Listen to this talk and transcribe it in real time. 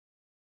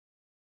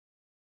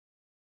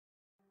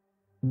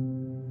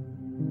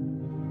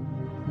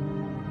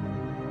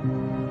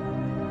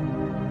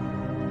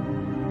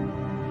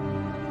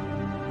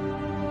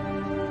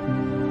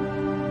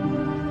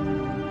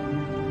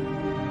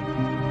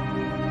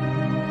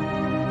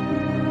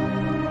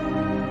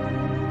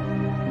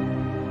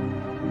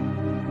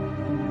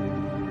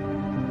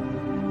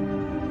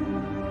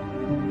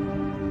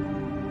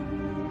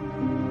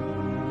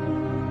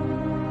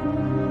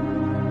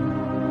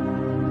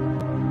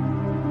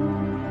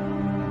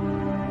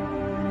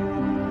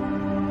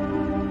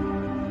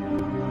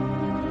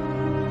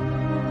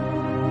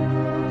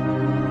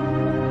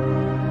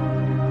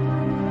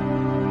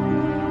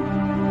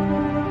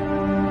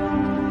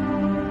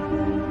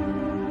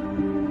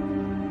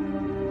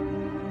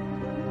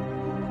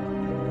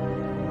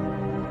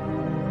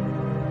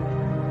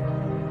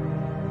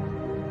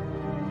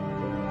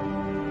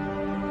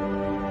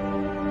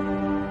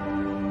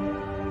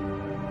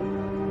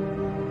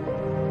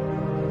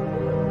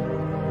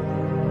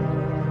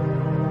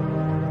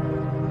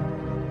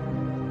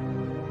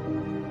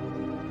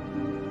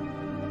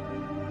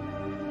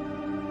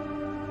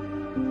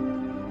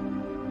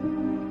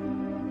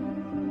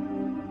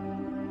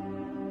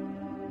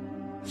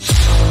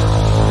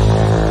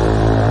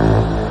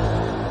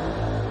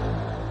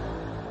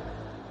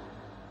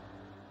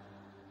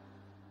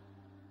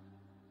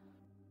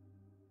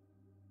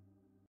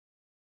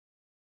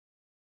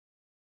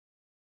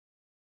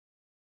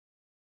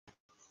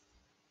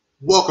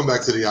Welcome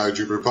back to the I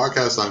Jupiter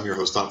podcast. I'm your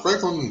host, Tom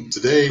Franklin.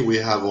 Today we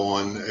have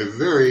on a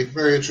very,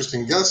 very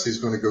interesting guest. He's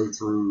going to go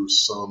through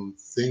some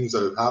things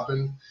that have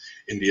happened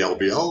in the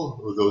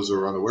LBL. For those who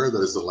are unaware,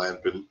 that is the land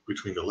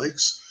between the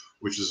lakes,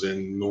 which is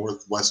in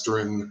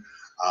northwestern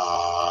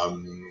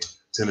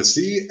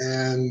Tennessee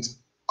and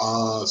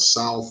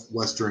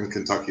southwestern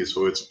Kentucky.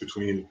 So it's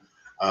between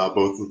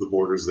both of the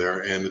borders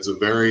there. And it's a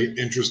very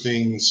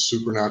interesting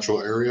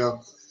supernatural area.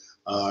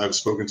 I've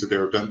spoken to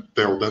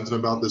Daryl Denton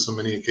about this on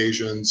many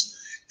occasions.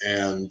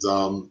 And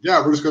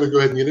yeah, we're just going to go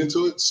ahead and get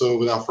into it. So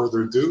without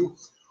further ado,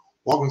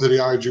 welcome to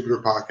the I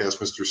Jupiter podcast,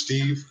 Mr.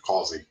 Steve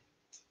Causey.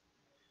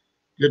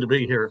 Good to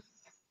be here.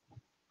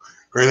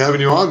 Great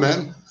having you on,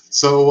 man.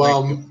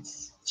 So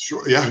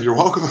sure, yeah, you're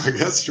welcome, I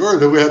guess. Sure.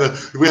 Then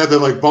we had to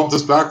like bump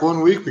this back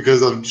 1 week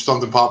because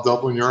something popped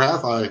up on your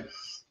half. I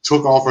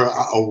took off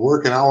a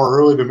work an hour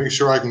early to make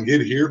sure I can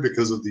get here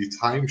because of the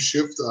time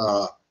shift.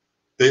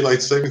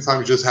 Daylight saving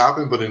time just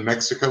happened, but in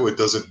Mexico it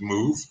doesn't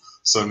move.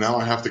 So now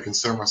I have to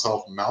consider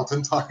myself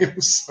mountain time.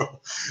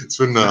 So it's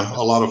been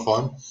a lot of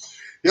fun.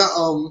 Yeah.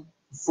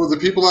 For the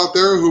people out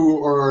there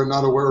who are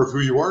not aware of who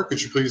you are,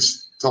 could you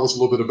please tell us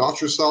a little bit about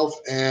yourself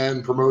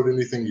and promote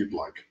anything you'd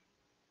like?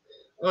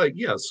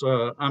 Yes,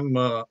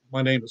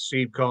 my name is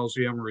Steve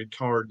Causey. I'm a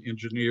retired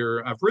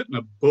engineer. I've written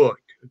a book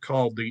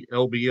called the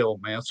LBL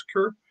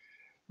Massacre,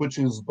 which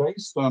is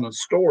based on a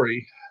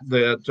story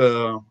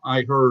that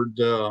I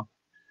heard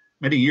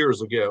many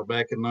years ago,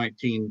 back in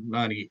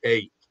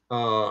 1998.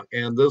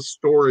 And this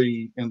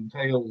story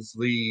entails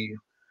the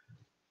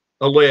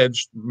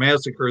alleged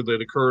massacre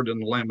that occurred in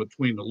the land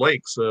between the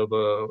lakes of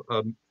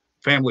a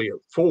family of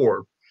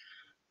four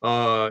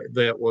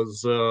that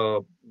was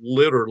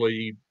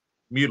literally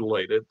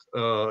mutilated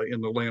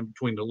in the land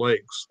between the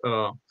lakes.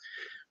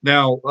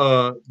 Now,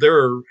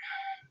 there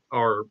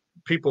are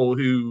people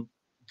who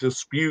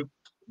dispute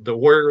the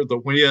where, the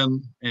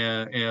when,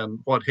 and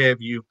what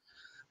have you.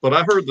 But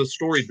I heard the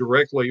story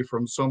directly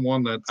from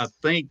someone that I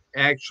think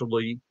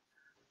actually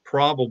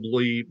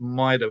probably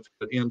might have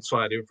had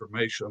inside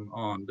information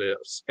on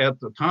this. At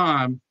the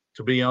time,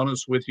 to be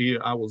honest with you,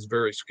 I was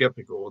very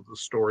skeptical of the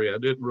story. I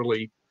didn't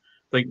really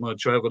think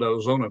much of it. I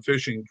was on a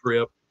fishing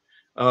trip,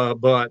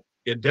 but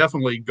it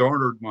definitely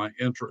garnered my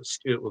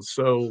interest. It was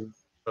so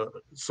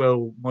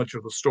much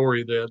of a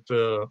story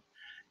that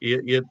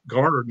it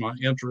garnered my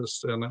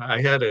interest, and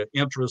I had an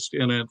interest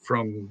in it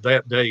from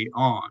that day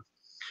on.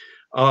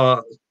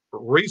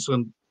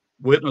 Recent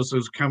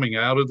witnesses coming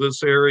out of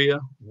this area.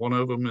 One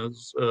of them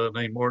is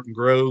named Martin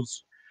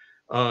Groves,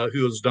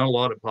 who has done a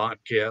lot of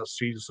podcasts.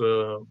 He's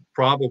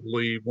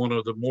probably one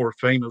of the more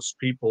famous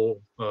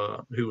people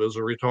who is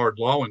a retired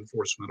law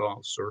enforcement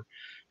officer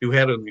who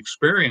had an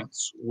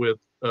experience with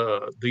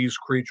these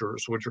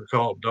creatures, which are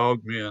called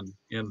dogmen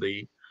in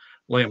the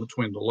land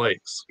between the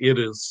lakes. It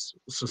is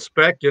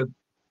suspected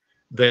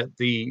that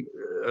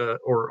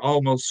or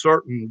almost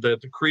certain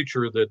that the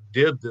creature that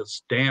did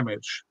this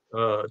damage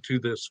to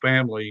this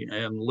family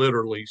and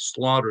literally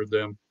slaughtered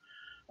them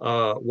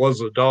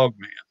was a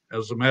dogman.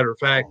 As a matter of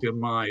fact, in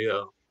my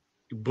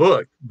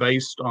book,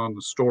 based on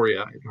the story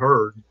I had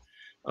heard,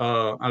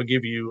 I'll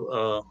give you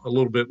a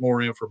little bit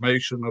more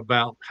information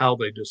about how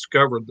they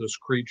discovered this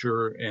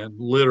creature and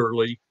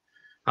literally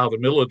how the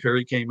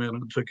military came in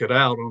and took it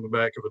out on the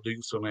back of a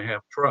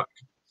deuce-and-a-half truck.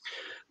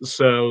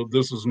 So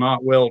this is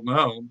not well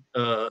known,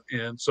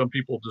 and some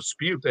people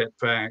dispute that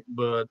fact,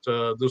 but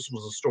this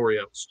was a story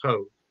I was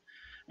told.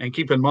 And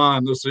keep in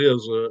mind, this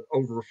is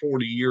over a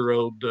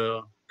 40-year-old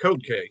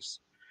code case.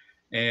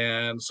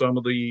 And some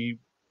of the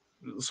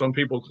some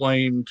people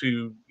claim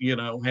to,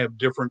 have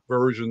different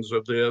versions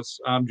of this.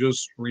 I'm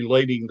just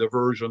relating the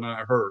version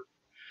I heard.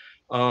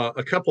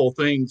 A couple of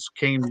things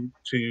came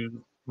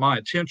to my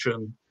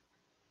attention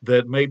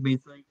that made me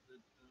think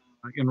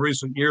that in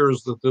recent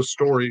years that this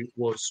story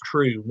was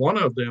true. One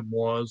of them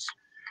was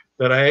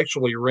that I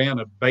actually ran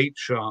a bait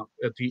shop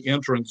at the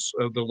entrance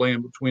of the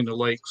Land Between the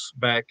Lakes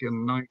back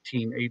in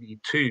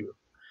 1982.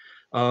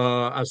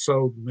 I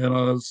sold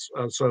minnows.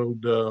 I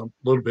sold a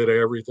little bit of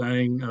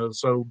everything. I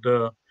sold,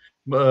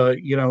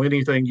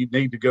 anything you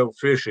need to go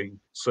fishing.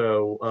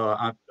 So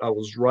I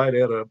was right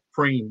at a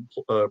premium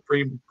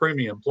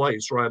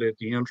place right at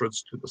the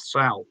entrance to the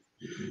south,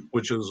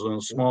 which is in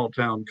a small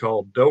town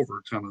called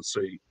Dover,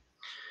 Tennessee.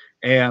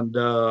 And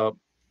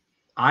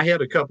I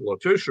had a couple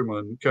of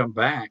fishermen come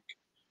back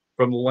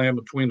from the Land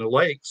Between the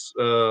Lakes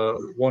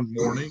one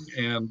morning,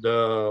 and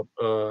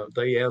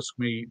they asked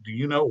me, "Do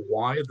you know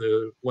why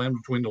the Land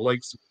Between the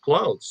Lakes is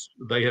closed?"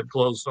 They had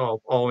closed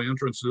off all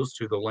entrances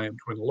to the Land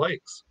Between the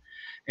Lakes,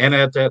 and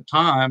at that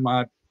time,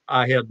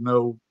 I had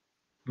no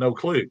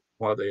clue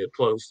why they had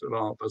closed it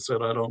off. I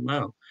said, "I don't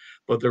know,"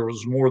 but there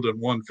was more than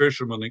one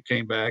fisherman that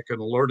came back and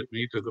alerted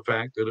me to the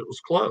fact that it was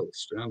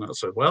closed, and I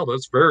said, "Well,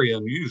 that's very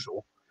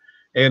unusual."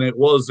 And it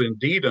was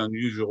indeed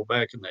unusual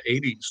back in the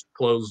 80s to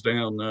close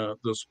down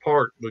this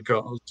park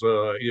because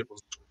it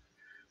was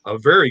a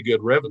very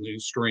good revenue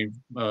stream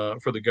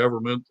for the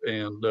government,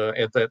 and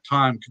at that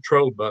time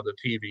controlled by the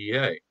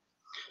TVA.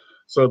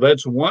 So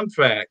that's one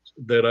fact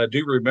that I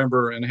do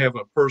remember and have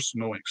a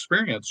personal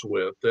experience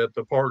with, that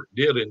the park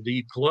did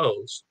indeed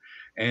close.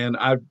 And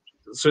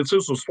since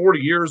this was 40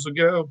 years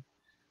ago,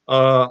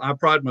 I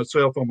pride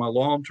myself on my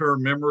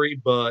long-term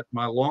memory, but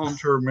my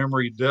long-term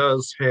memory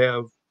does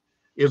have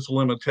its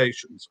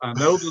limitations. I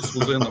know this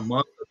was in the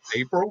month of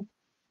April.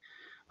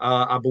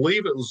 I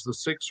believe it was the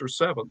 6th or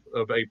 7th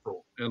of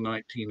April in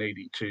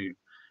 1982.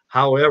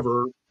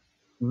 However,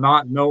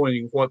 not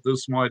knowing what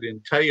this might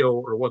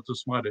entail or what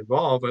this might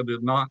involve, I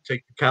did not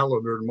take the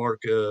calendar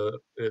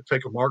and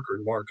take a marker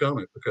and mark on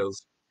it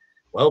because,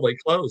 well, they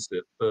closed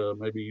it.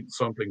 Maybe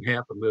something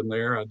happened in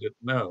there. I didn't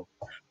know,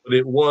 but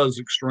it was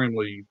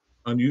extremely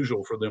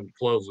unusual for them to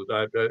close it.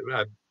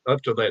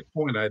 Up to that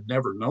point, I'd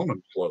never known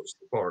them to close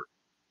the park.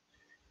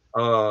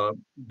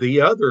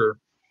 The other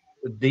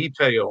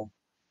detail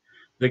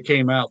that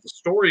came out, the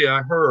story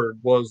I heard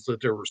was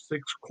that there were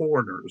 6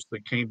 coroners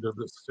that came to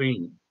the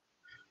scene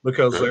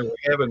because they Okay. were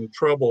having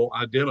trouble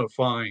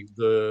identifying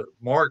the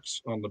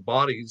marks on the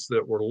bodies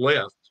that were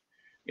left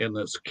in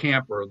this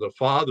camper. The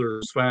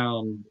father's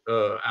found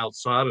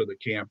outside of the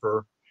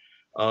camper,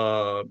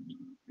 a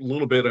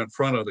little bit in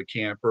front of the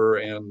camper,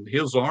 and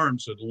his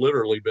arms had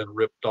literally been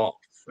ripped off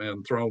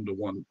and thrown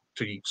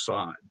to each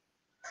side.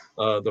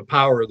 The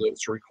power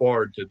that's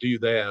required to do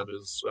that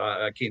is,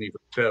 I can't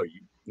even tell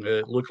you.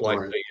 It looked like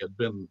Right.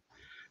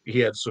 he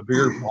had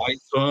severe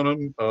bites on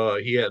him.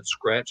 He had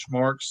scratch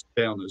marks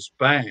down his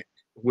back,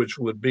 which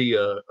would be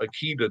a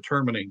key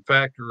determining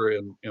factor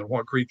in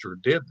what creature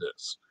did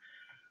this.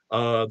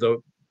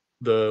 The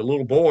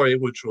little boy,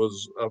 which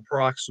was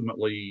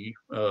approximately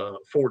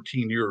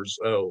 14 years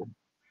old,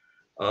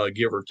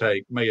 give or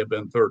take, may have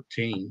been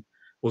 13,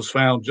 was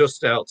found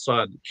just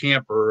outside the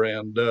camper,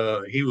 and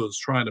he was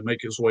trying to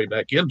make his way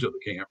back into the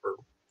camper.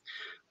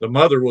 The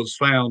mother was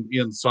found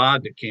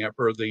inside the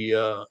camper.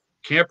 The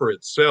camper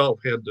itself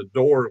had the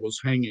door was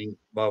hanging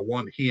by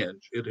one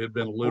hinge. It had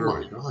been Oh my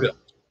literally God.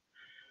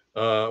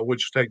 ripped,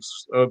 which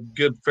takes a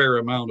good fair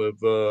amount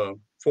of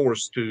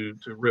force to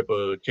rip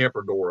a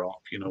camper door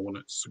off, when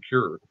it's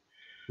secured.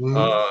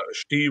 Mhm.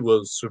 She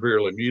was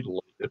severely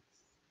mutilated.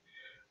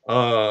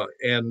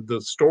 And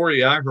the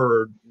story I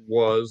heard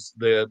was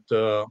that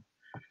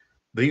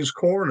these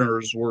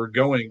coroners were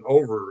going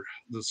over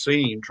the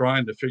scene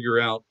trying to figure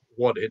out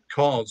what had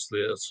caused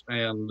this.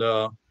 And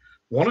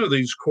one of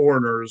these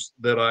coroners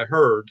that I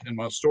heard in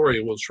my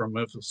story was from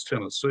Memphis,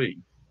 Tennessee.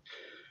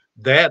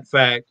 That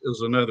fact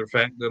is another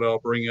fact that I'll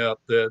bring up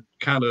that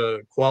kind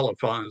of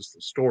qualifies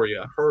the story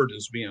I heard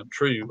as being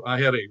true. I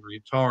had a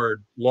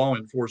retired law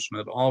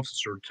enforcement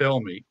officer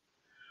tell me,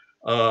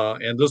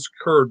 and this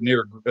occurred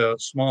near a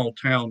small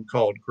town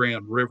called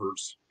Grand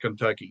Rivers,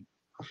 Kentucky,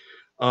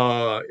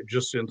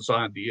 just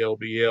inside the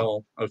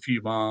LBL, a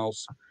few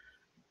miles.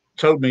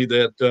 Told me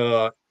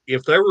that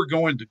if they were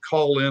going to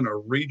call in a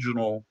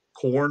regional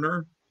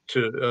coroner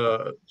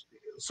to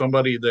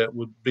somebody that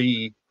would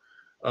be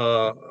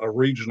a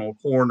regional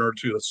coroner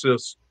to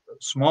assist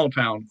small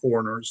town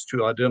coroners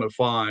to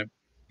identify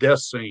death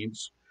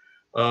scenes,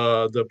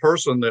 the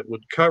person that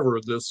would cover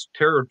this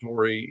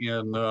territory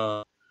in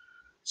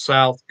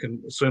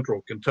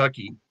central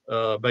Kentucky,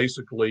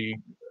 basically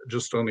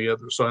just on the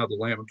other side of the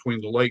Land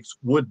Between the Lakes,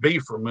 would be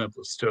from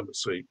Memphis,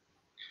 Tennessee.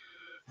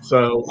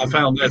 So I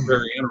found that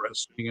very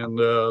interesting. And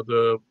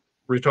the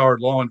retired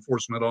law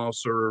enforcement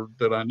officer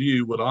that I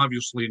knew would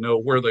obviously know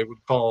where they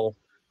would call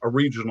a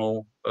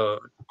regional Right.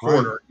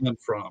 coroner in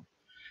from.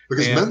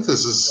 Because And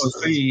Memphis is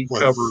Tennessee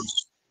what?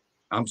 covers,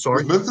 I'm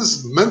sorry?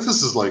 Memphis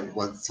is like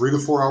what, 3 to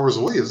 4 hours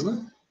away, isn't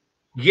it?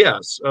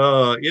 Yes,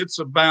 it's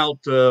about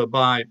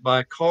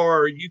by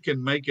car. You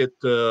can make it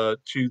to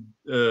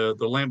the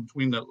Land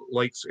Between the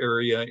Lakes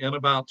area in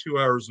about 2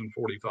 hours and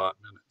 45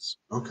 minutes.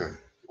 Okay.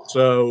 Wow.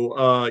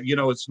 So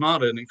it's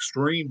not an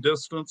extreme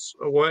distance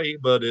away,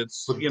 but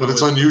it's But it's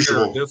it's a fair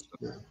unusual.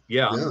 distance.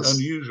 Yeah. Yeah, Yes.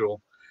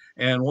 unusual.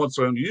 And what's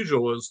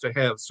unusual is to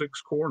have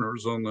six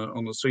corners on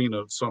the scene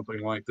of something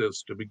like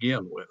this to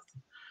begin with.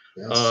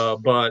 Yes.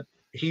 But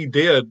he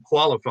did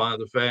qualify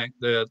the fact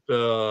that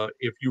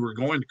if you were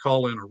going to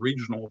call in a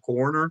regional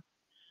coroner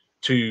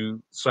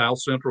to South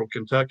Central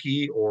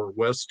Kentucky or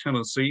West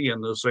Tennessee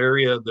in this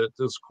area, that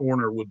this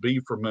coroner would be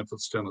from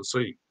Memphis,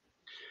 Tennessee.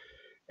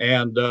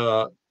 And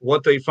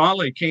what they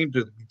finally came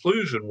to the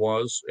conclusion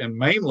was, and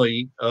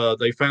mainly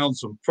they found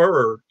some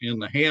fur in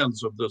the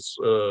hands of this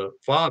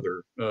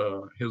father,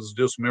 his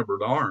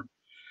dismembered arm,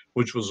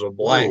 which was a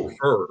black Whoa.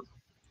 fur.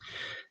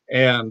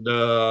 And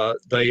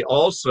they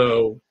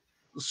also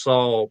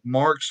saw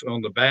marks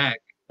on the back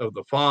of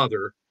the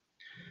father,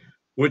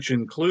 which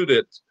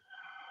included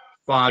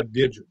 5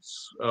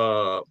 digits.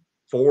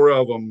 Four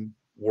of them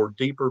were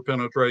deeper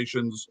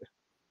penetrations,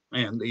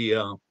 and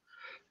the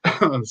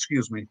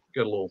excuse me,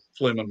 got a little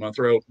phlegm in my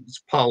throat.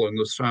 It's pollen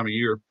this time of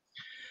year.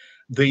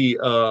 The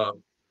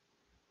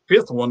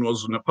fifth one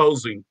was an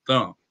opposing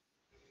thumb.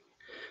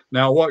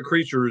 Now, what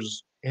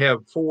creatures have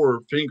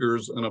 4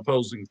 fingers and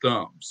opposing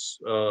thumbs?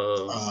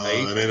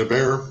 Ape. It ain't a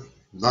bear.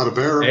 Not a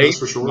bear, that's Ape,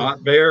 for sure.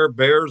 not bear.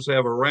 Bears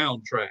have a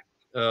round track.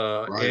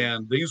 Right.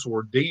 And these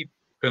were deep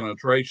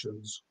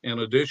penetrations. In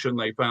addition,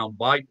 they found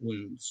bite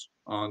wounds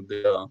on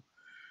the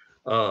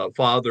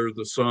father,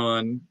 the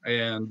son,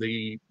 and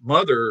the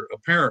mother.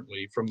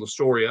 Apparently, from the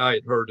story I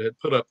had heard, had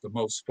put up the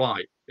most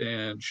fight,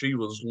 and she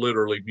was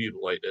literally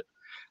mutilated.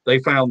 They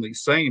found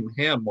these same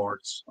hand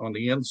marks on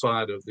the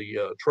inside of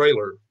the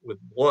trailer with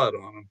blood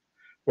on them,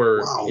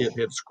 where Wow. it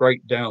had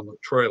scraped down the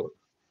trailer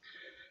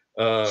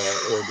or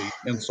the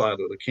inside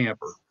of the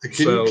camper.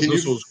 So Can you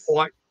this was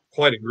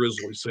quite a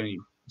grisly scene.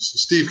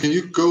 Steve, can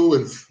you go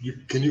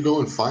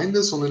and find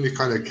this on any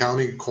kind of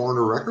county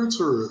coroner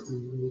records, or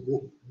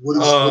what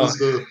Uh, is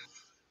the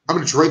how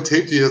much red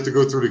tape do you have to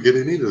go through to get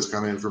any of this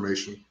kind of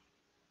information?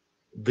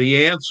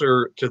 The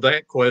answer to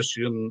that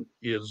question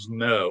is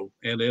no.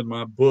 And in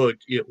my book,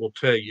 it will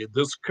tell you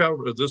this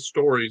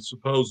story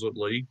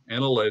supposedly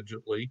and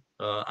allegedly.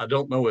 I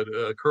don't know it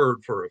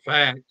occurred for a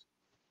fact,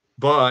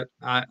 but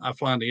I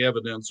find the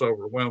evidence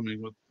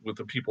overwhelming with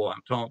the people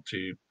I've talked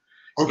to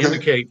Okay.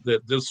 indicate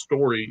that this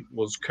story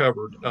was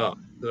covered up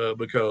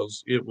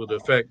because it would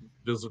affect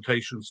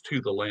visitations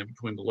to the Land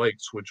Between the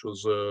Lakes, which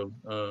was a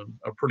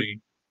pretty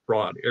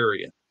broad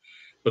area.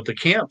 But the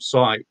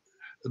campsite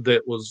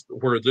that was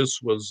where this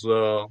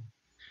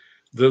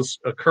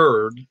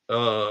occurred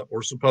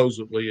or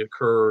supposedly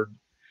occurred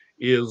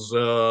is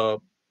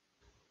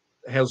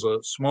has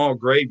a small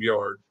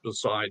graveyard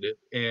beside it,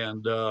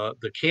 and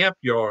the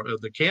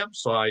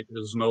campsite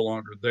is no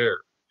longer there.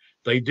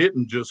 They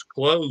didn't just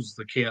close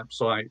the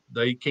campsite;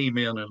 they came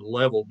in and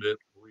leveled it,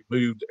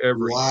 removed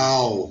everything.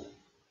 Wow.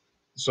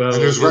 And So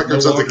it no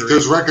longer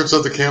there's records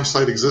of the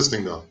campsite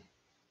existing though.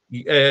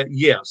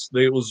 Yes,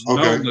 it was known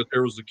Okay. that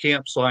there was a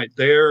campsite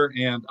there,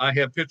 and I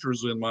have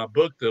pictures in my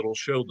book that'll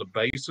show the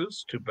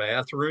bases to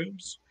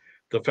bathrooms,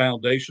 the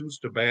foundations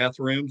to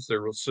bathrooms.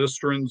 There were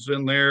cisterns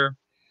in there.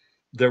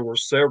 There were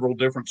several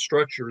different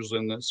structures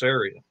in this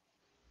area.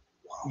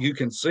 You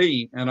can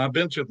see, and I've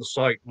been to the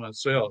site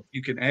myself,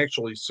 you can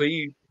actually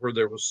see where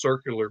there was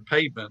circular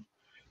pavement.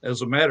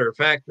 As a matter of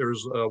fact,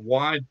 there's a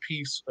wide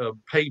piece of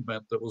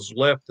pavement that was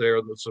left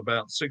there that's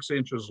about 6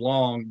 inches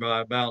long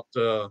by about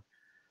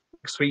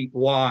 6 feet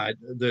wide,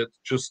 that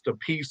just a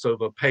piece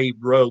of a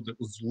paved road that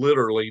was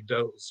literally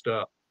dozed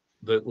up,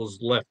 that was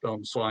left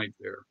on site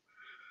there.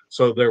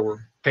 So there were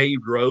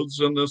paved roads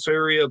in this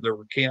area. There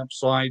were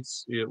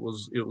campsites. It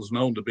was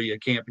known to be a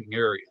camping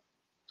area.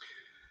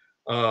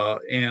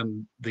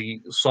 And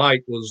the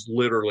site was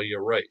literally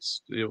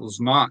erased. It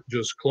was not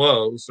just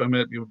closed. I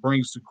mean, it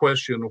brings the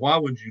question: why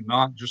would you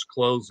not just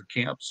close a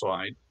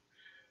campsite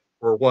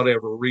for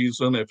whatever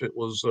reason? If it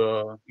was,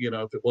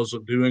 if it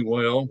wasn't doing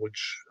well,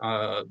 which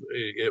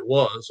it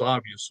was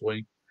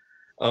obviously,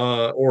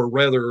 or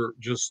rather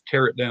just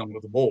tear it down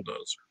with a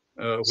bulldozer,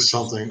 which is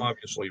Something,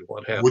 obviously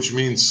what happened. which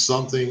means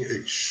something.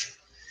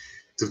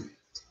 To,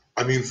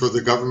 I mean, for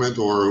the government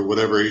or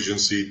whatever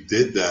agency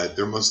did that,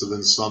 there must have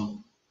been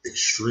some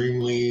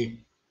extremely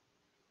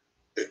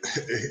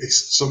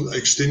some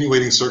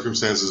extenuating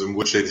circumstances in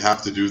which they'd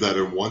have to do that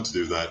and want to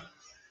do that.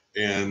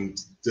 And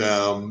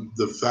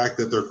the fact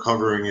that they're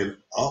covering it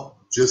up,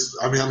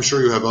 I mean, I'm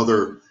sure you have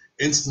other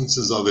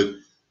instances of it,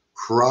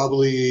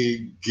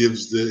 probably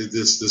gives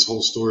this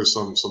whole story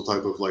some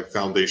type of like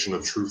foundation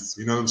of truth.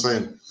 You know what I'm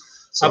saying? I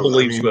So, I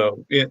believe mean,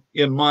 so.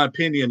 In my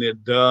opinion,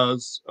 it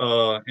does.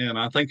 And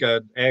I think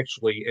I'd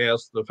actually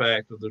asked the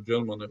fact of the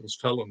gentleman that was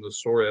telling the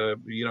story,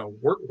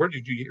 where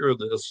did you hear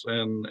this?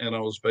 And I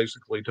was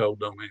basically told,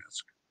 don't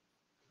ask.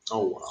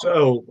 oh wow,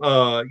 So,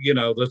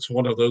 that's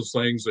one of those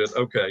things that,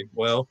 okay,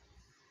 well,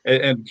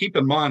 And keep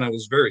in mind, I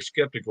was very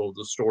skeptical of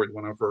the story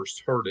when I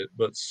first heard it,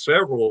 but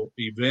several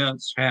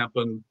events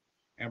happened.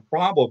 And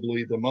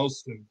probably the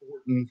most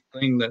important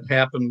thing that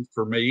happened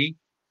for me,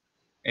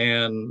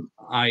 and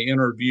I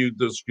interviewed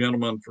this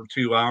gentleman for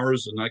 2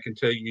 hours, and I can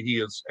tell you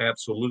he is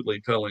absolutely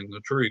telling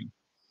the truth.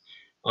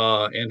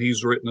 And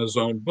he's written his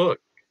own book,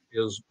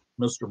 is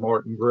Mr.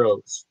 Martin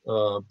Groves,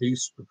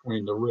 Beast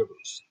Between the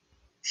Rivers.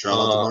 Shout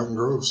out to Uh, Martin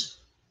Groves.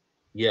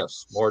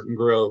 yes, Martin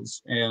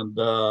Groves. And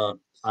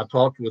I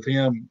talked with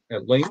him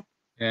at length,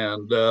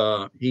 and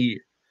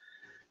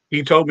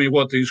he told me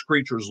what these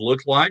creatures look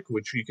like,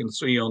 which you can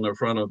see on the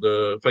front of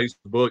the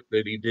Facebook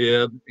that he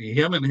did.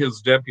 Him and his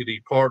deputy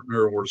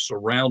partner were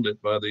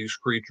surrounded by these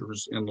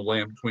creatures in the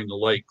land between the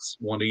lakes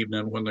one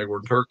evening when they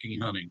were turkey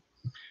hunting.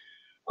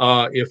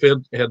 If it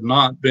had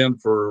not been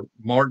for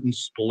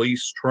Martin's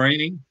police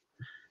training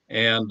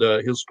and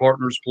his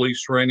partner's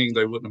police training,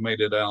 they wouldn't have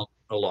made it out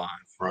alive.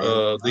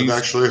 Right. I've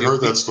actually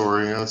heard that we,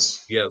 story.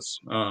 Yes. yes,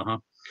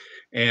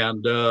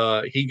 and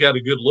he got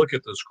a good look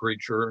at this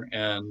creature.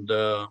 And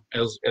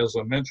as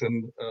I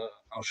mentioned,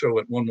 I'll show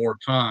it one more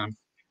time.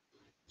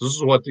 This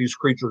is what these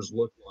creatures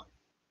look like.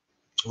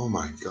 Oh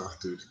my God,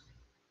 dude.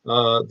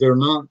 They're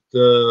not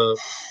the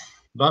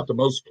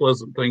most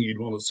pleasant thing you'd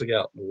want to see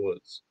out in the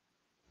woods.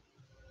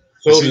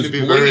 They So it seem to is be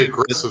very believed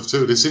that, aggressive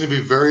too. They seem to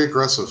be very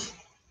aggressive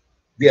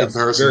in yes,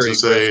 comparison very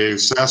to, aggressive.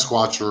 say,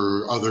 Sasquatch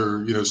or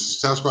other.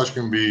 Sasquatch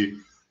can be.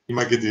 You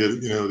might get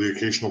the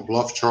occasional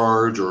bluff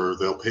charge, or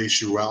they'll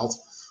pace you out.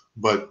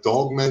 But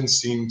dogmen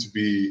seem to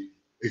be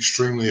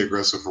extremely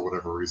aggressive for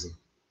whatever reason.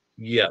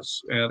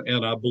 Yes,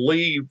 and I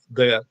believe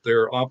that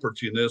they're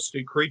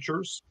opportunistic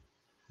creatures.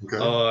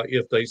 Okay.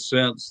 If they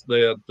sense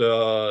that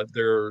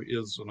there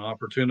is an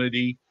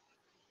opportunity,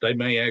 they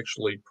may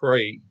actually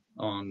prey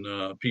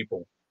on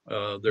people.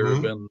 There have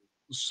Hmm. been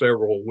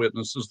several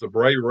witnesses. The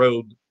Bray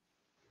Road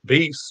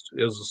beast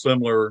is a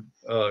similar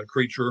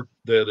creature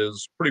that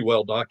is pretty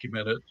well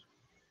documented.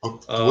 Oh,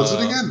 what's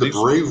it again? The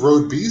These, Brave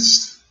Road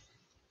Beast.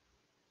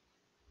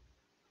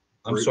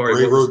 I'm sorry,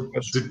 Bray what was the Road.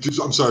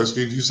 question? I'm sorry,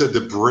 Steve. You said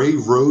the Bray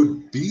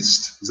Road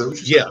Beast. Is that what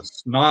you said?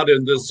 Yes, not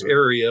in this Okay.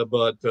 area,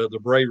 but the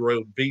Bray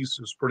Road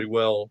beast is pretty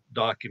well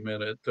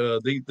documented.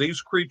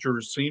 These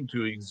creatures seem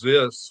to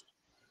exist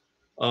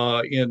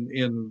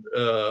in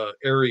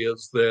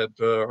areas that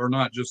are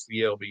not just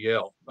the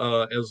LBL.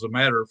 As a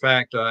matter of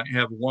fact, I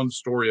have one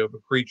story of a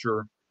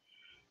creature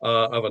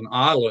of an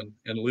island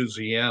in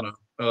Louisiana.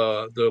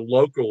 The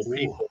local Ooh.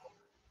 people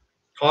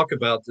talk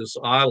about this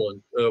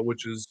island,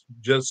 which is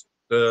just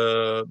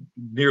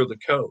near the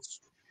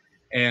coast.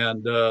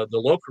 And the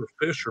local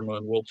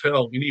fishermen will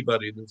tell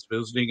anybody that's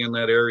visiting in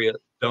that area,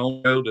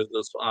 don't go to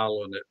this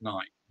island at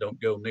night. Don't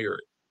go near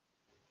it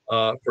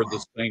for the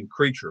Wow. same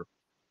creature.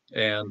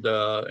 And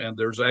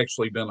there's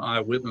actually been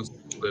eyewitnesses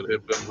that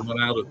have been run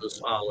out of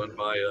this island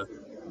by a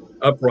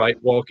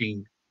upright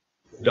walking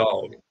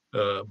dog,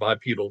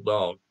 bipedal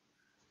dog.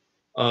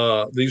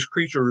 These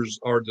creatures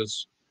are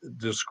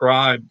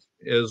described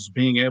as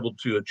being able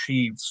to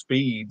achieve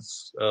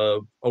speeds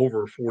of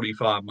over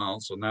 45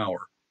 miles an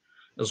hour.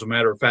 As a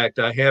matter of fact,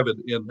 I have it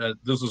in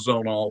this is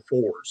on all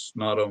fours,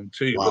 not on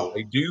two, but Wow.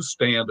 they do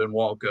stand and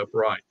walk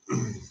upright.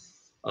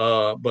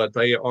 But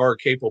they are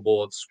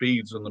capable of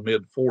speeds in the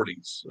mid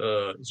 40s.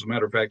 As a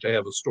matter of fact, I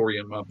have a story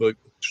in my book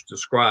which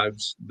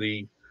describes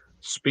the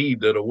speed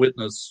that a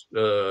witness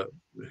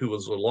who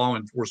was a law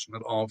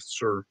enforcement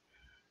officer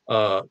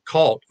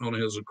caught on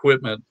his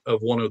equipment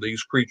of one of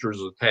these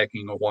creatures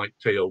attacking a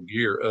white-tailed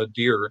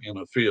deer in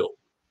a field,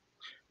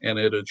 and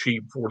it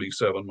achieved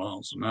 47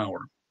 miles an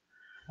hour,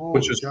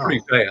 which Holy is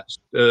pretty cow. fast.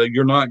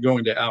 You're not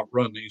going to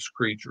outrun these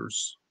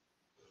creatures.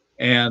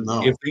 And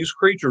if No. these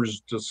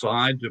creatures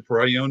decide to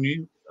prey on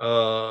you,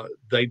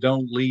 they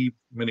don't leave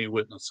many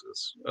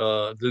witnesses.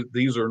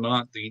 These are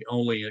not the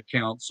only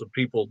accounts of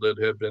people that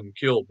have been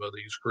killed by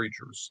these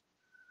creatures.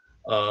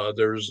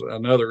 There's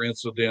another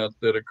incident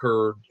that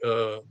occurred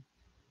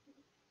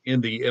in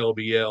the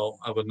LBL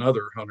of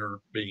another hunter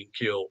being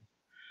killed.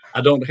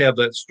 I don't have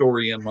that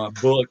story in my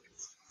book,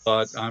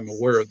 but I'm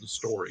aware of the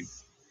story.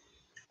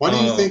 Why do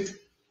you Uh, think,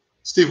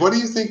 Steve? Why do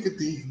you think that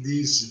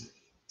these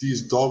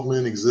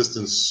dogmen exist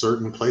in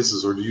certain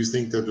places, or do you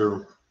think that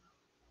they're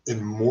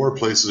in more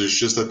places? It's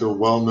just that they're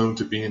well known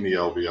to be in the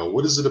LBL.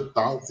 What is it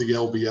about the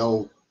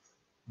LBL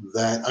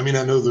that, I mean,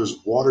 I know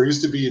there's water. It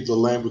used to be the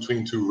land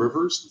between two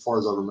rivers, as far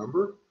as I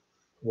remember.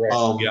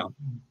 right. Yeah.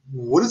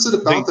 What is it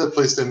about The that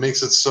place that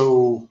makes it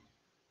so,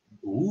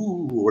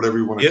 ooh, whatever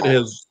you want to it call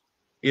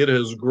it?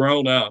 has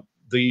grown up.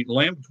 The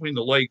land between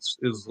the lakes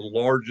is the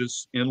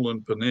largest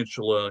inland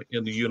peninsula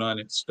in the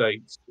United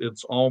States.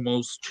 It's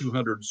almost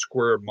 200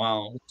 square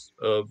miles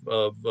of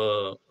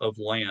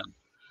land.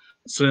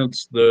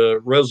 Since the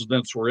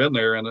residents were in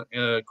there, and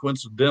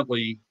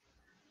coincidentally,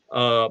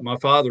 my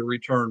father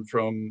retired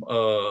from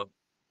the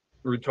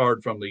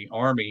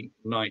Army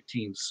in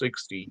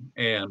 1960,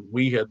 and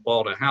we had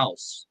bought a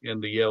house in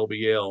the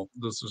LBL.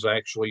 This is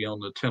actually on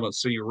the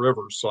Tennessee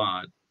River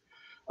side.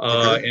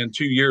 Okay. And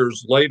 2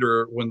 years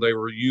later, when they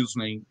were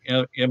using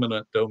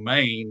eminent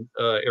domain,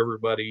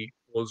 everybody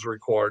was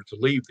required to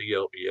leave the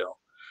LBL.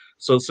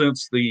 So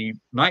since the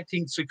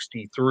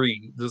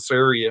 1963, this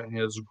area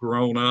has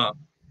grown up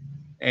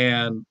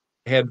and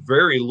had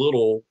very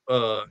little,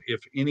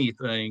 if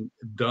anything,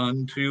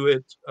 done to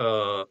it.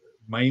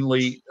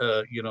 Mainly,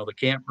 the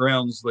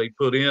campgrounds they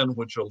put in,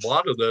 which a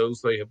lot of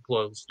those they have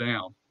closed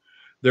down.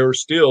 There are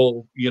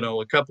still,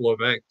 a couple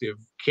of active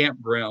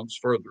campgrounds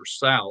further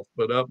south,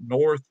 but up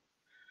north,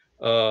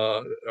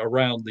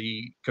 around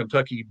the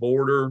Kentucky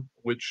border,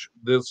 which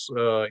this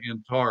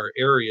entire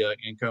area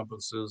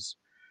encompasses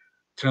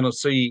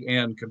Tennessee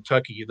and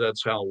Kentucky.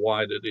 That's how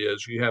wide it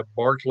is. You have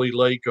Barkley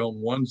Lake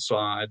on one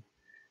side,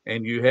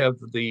 and you have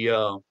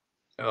the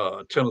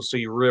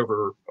Tennessee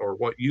River, or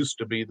what used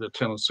to be the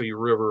Tennessee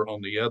River,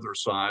 on the other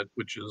side,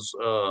 which is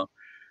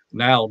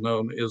now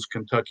known as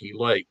Kentucky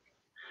Lake.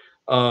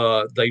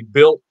 They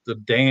built the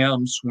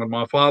dams when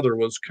my father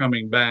was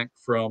coming back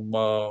from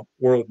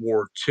World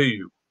War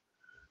II.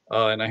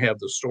 And I have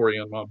the story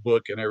in my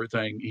book and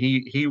everything.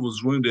 He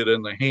was wounded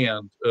in the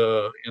hand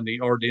in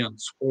the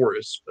Ardennes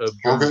forest of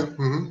Okay. Germany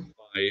Mm-hmm.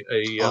 by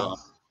a Oh,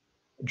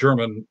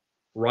 German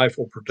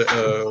rifle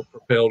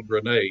propelled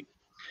grenade.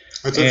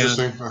 that's And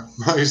interesting.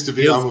 I used to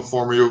be. his I'm a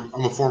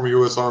former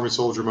U.S. Army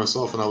soldier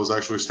myself, and I was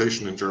actually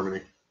stationed in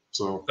Germany.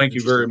 So Thank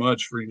you very interesting.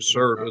 much for your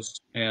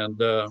service,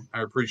 and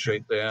I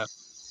appreciate that.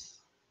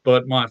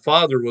 But my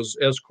father was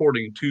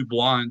escorting two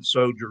blind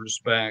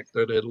soldiers back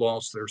that had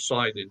lost their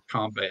sight in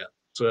combat.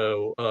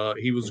 So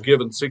he was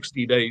given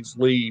 60 days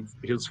leave.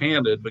 His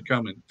hand had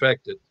become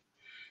infected,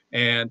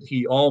 and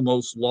he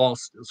almost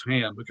lost his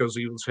hand because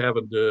he was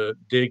having to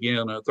dig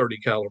in a 30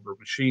 caliber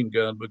machine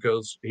gun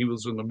because he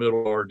was in the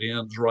middle of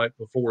Ardennes right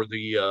before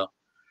the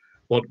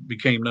what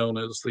became known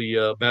as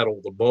the Battle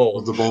of the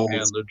With the Bulge, and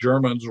balls. the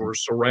Germans were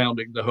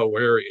surrounding the whole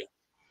area.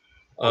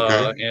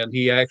 Okay. And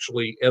he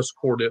actually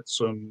escorted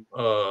some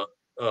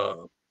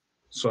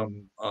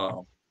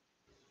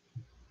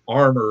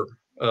armor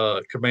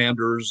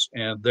commanders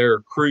and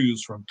their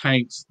crews from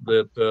tanks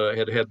that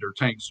had had their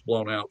tanks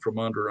blown out from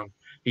under them.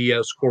 He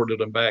escorted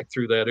them back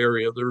through that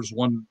area. There's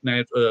one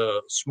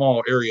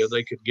small area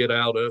they could get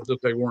out of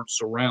that they weren't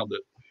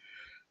surrounded.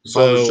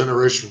 So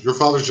Your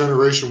father's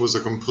generation was a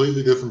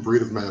completely different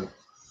breed of man.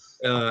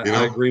 You I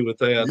know, agree with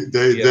that.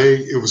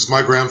 Yeah, it was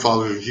my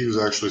grandfather. He was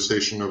actually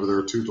stationed over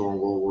there too during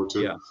World War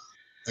II, yeah.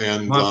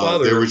 and My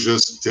they were father,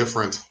 just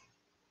different.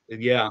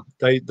 yeah,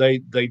 they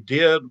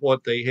did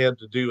what they had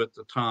to do at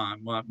the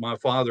time. My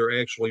father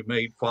actually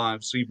made 5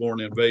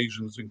 seaborne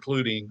invasions,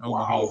 including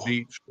Omaha Wow.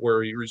 Beach,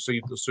 where he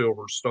received the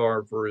Silver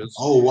Star for his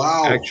Oh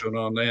wow. action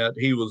on that.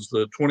 He was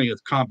the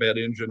 20th Combat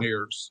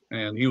Engineers,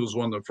 and he was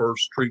one of the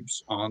first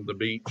troops on the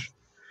beach,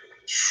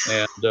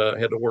 and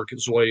had to work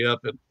his way up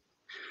it.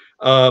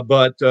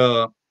 But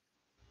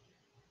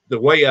the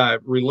way I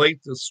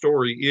relate this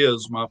story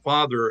is my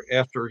father,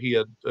 after he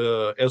had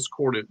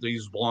escorted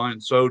these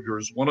blind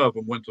soldiers, one of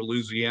them went to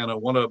Louisiana,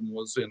 one of them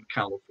was in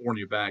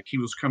California back. He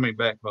was coming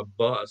back by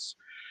bus.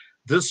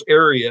 This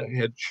area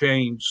had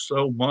changed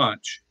so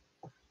much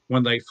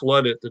when they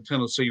flooded the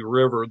Tennessee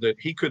River that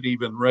he couldn't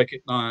even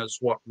recognize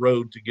what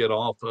road to get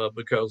off of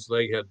because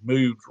they had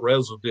moved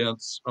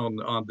residents on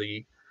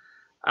the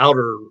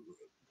outer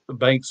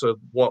banks of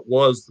what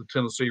was the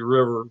Tennessee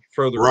River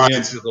further Right.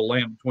 into the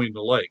land between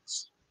the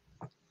lakes.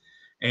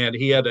 And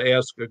he had to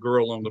ask a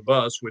girl on the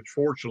bus, which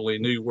fortunately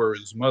knew where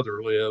his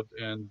mother lived,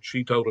 and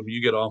she told him,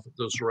 "You get off at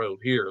this road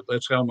here."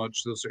 That's how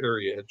much this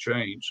area had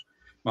changed.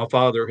 My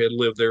father had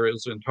lived there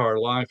his entire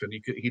life, and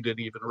he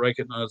didn't even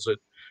recognize it.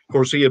 Of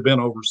course, he had been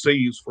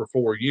overseas for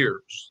 4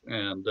 years,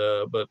 and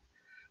but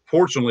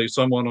fortunately,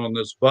 someone on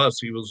this bus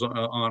he was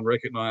on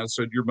recognized,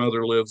 said, "Your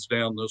mother lives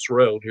down this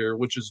road here,"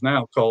 which is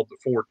now called the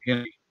Fort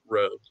Henry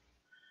Road.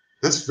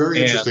 That's very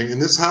And interesting.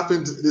 And this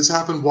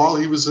happened while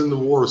he was in the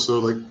war. So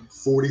like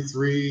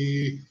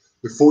 43,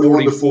 like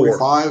 41 to 44,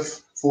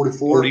 45,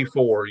 44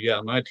 44, yeah,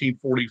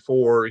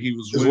 1944, he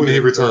was is when he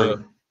wounded.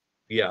 returned.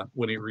 Yeah,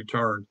 when he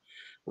returned,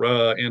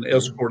 and Okay.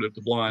 escorted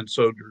the blind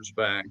soldiers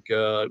back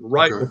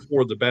right Okay.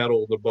 before the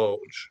Battle of the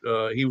Bulge.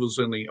 He was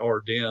in the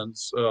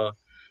Ardennes.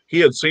 He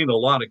had seen a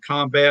lot of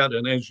combat,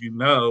 and as you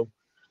know,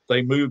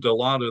 they moved a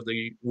lot of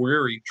the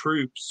weary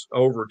troops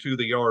over to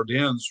the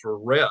Ardennes for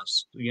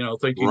rest,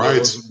 thinking there Right.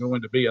 wasn't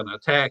going to be an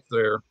attack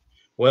there.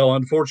 Well,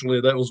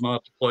 unfortunately, that was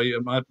not the play.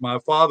 My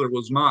father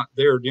was not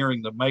there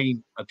during the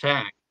main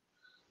attack,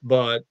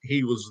 but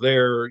he was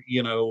there,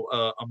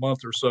 a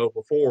month or so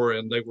before,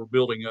 and they were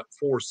building up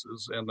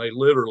forces, and they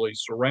literally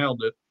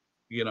surrounded,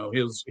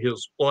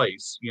 his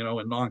place,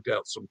 and knocked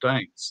out some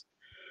tanks.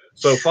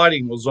 So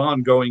fighting was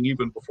ongoing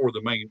even before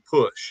the main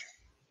push,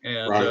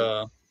 and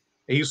Right.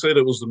 he said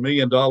it was the $1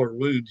 million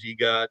wound he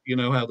got. You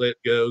know how that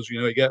goes.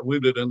 He got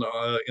wounded in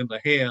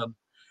the hand,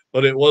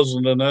 but it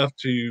wasn't enough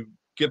to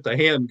get the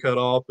hand cut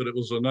off, but it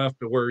was enough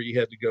to where he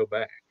had to go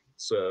back.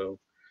 So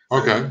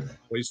Okay.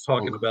 he's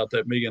talking Well, about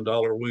that $1 million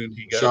wound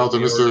he got shout out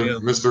in to the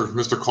Ardennes.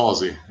 Mr.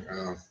 Causey.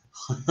 Uh-huh.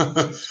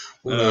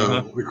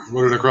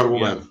 What an incredible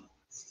Yeah, man.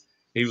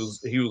 he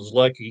was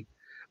lucky,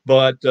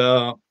 but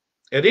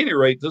at any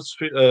rate, this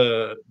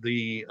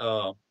the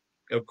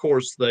of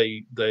course,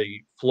 they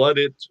flood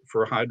it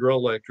for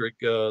hydroelectric.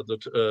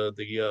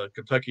 The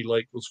Kentucky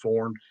Lake was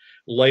formed.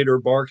 Later,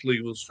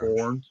 Barkley was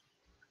formed.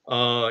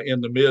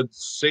 In the mid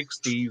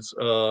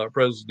 60s,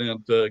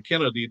 President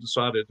Kennedy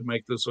decided to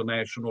make this a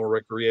national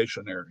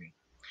recreation area.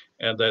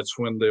 And that's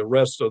when the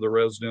rest of the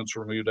residents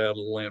were moved out of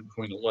the land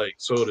between the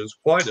lakes. So it is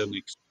quite an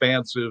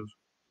expansive,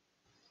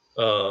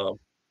 uh,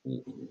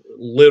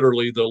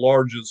 literally the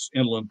largest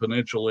inland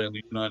peninsula in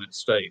the United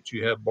States.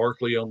 You have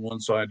Barkley on one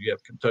side, you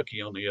have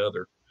Kentucky on the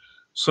other.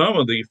 Some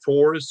of the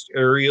forest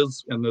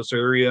areas in this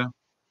area,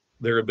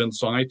 there have been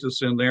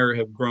scientists in there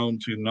have grown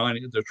to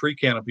 90, the tree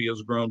canopy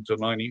has grown to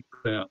 90%.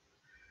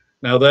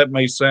 Now that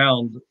may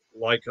sound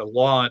like a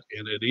lot,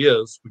 and it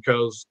is,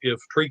 because if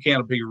tree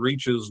canopy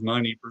reaches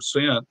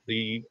 90%,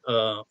 the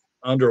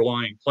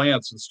underlying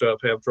plants and stuff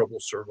have trouble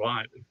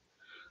surviving.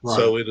 Right.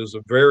 So it is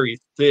a very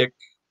thick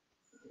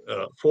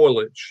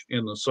foliage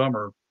in the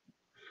summer,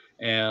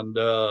 and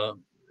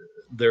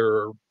there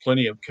are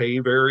plenty of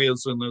cave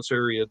areas in this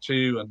area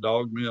too, and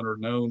dogmen are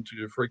known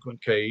to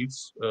frequent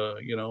caves,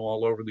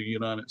 all over the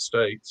United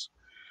States,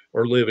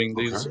 or living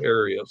these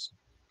areas.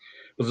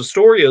 But the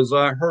story, as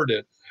I heard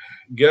it,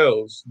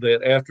 goes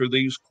that after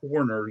these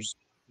coroners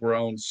were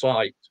on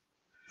site,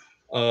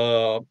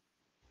 uh,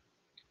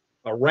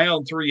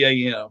 around 3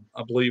 a.m.,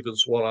 I believe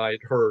is what I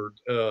had heard,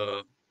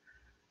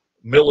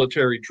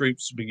 military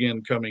troops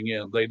began coming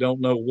in. They don't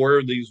know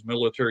where these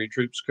military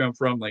troops come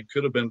from. They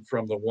could have been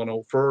from the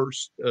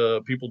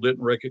 101st. People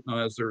didn't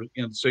recognize their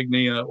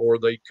insignia, or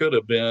they could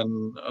have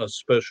been a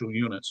special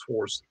units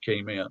force that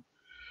came in.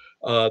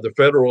 The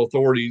federal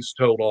authorities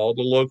told all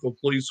the local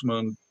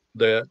policemen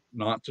that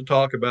not to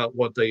talk about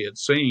what they had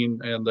seen,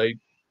 and they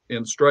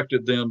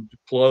instructed them to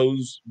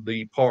close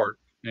the park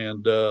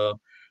and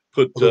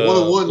put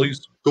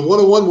police. The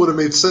 101 would have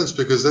made sense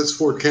because that's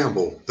Fort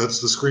Campbell.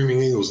 That's the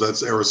Screaming Eagles.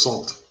 That's Air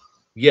Assault.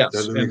 Yes,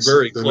 and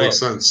very close. That makes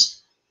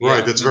sense. Yeah,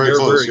 right, that's very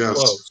close, very yes.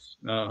 Close.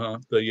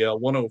 The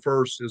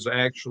 101st is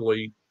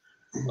actually,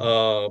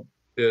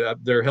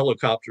 their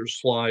helicopters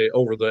fly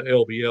over the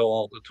LBL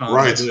all the time.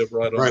 Right, I live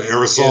right on right.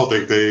 Air Assault,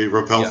 they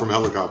repel from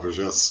helicopters,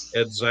 yes.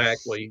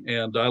 Exactly,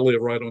 and I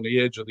live right on the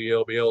edge of the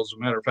LBL. As a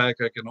matter of fact,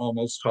 I can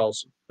almost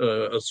toss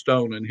a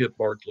stone and hit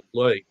Barkley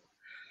Lake.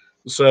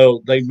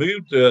 So they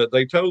moved.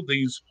 They told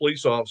these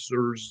police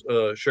officers,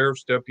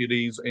 sheriff's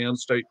deputies, and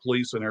state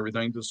police, and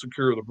everything to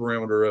secure the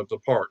perimeter of the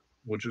park,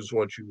 which is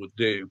what you would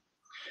do.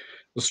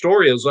 The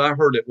story, as I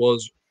heard it,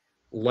 was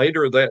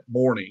later that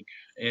morning,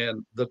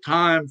 and the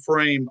time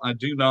frame I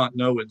do not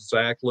know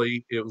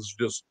exactly. It was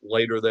just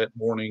later that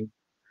morning.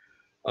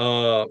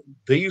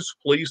 These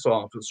police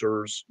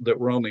officers that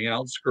were on the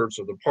outskirts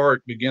of the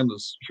park began to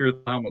hear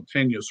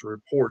simultaneous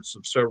reports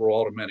of several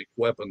automatic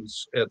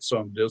weapons at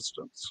some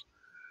distance.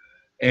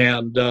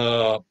 And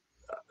at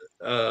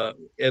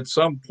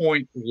some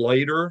point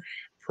later,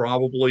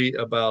 probably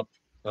about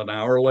an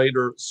hour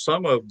later,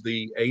 some of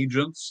the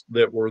agents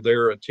that were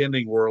there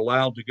attending were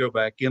allowed to go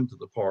back into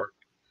the park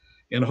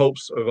in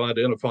hopes of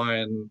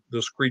identifying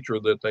this creature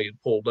that they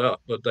had pulled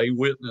up. But they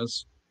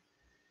witnessed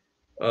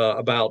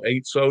about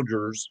 8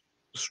 soldiers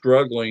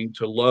struggling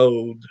to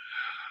load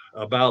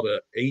about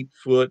a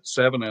 8-foot,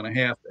 7.5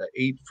 to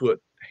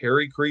 8-foot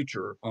hairy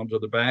creature onto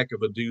the back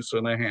of a deuce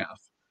and a half.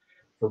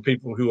 For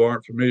people who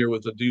aren't familiar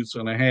with a deuce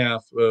and a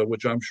half,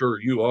 which I'm sure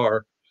you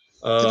are,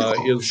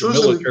 is the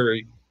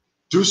military.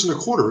 Deuce and a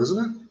quarter,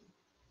 isn't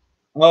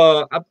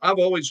it? I've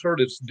always heard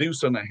it's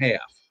deuce and a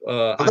half.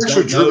 I've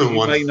actually driven you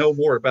one. may know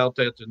more about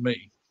that than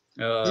me.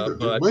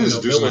 But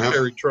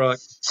military truck,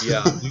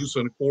 deuce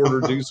and a quarter,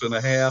 deuce and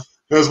a half.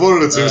 There's one of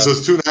the two. So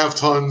it's 2.5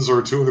 tons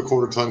or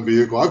 2.25 ton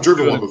vehicle. I've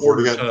driven one before.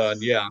 They got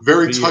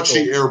very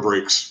touchy air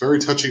brakes. Very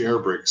touchy air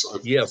brakes.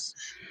 Yes.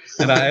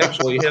 And I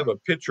actually have a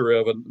picture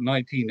of a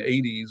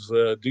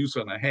 1980s deuce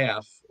and a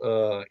half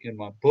in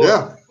my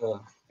book.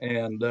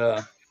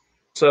 Yeah.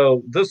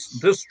 So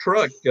this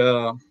truck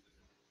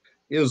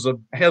has a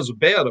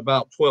bed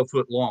about 12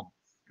 foot long,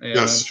 and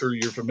I'm sure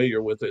you're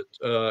familiar with it.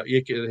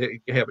 It can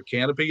have a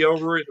canopy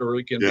over it, or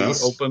it can be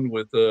open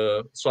with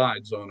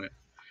sides on it.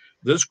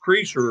 This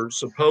creature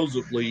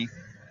supposedly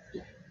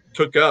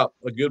took up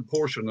a good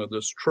portion of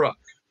this truck,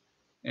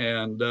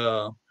 and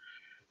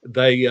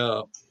they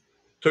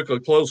took a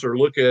closer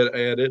look at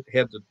it.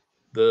 Had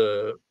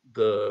a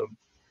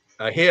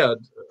head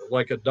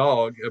like a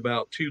dog,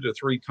 about 2 to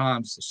 3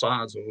 times the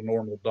size of a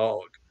normal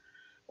dog.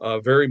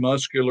 Very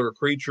muscular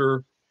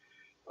creature.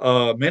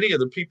 Many of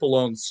the people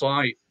on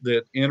site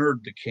that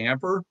entered the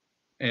camper,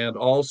 and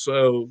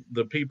also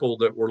the people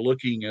that were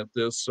looking at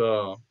this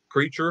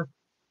creature,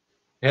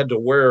 had to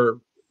wear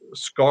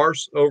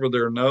scarves over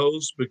their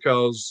nose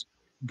because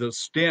the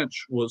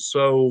stench was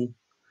so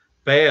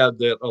bad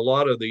that a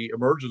lot of the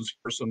emergency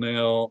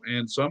personnel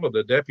and some of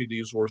the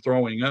deputies were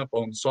throwing up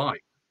on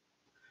site.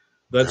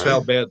 That's how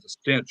bad the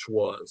stench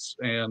was.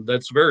 And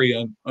that's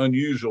very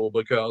unusual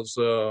because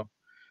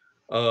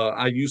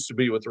I used to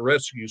be with the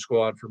rescue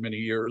squad for many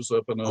years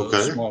up in a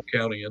small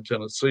county in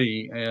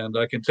Tennessee. And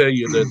I can tell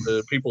you that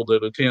the people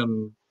that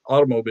attend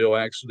automobile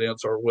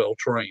accidents are well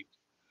trained.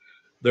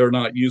 they're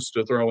not used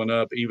to throwing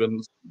up, even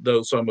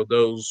though some of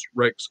those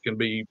wrecks can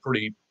be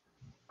pretty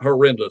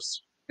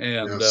horrendous.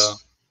 And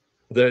Yes.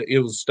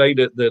 it was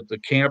stated that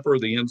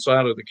the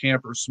inside of the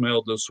camper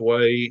smelled this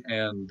way,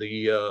 and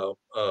the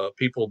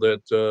people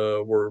that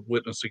were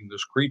witnessing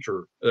this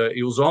creature,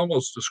 it was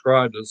almost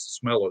described as the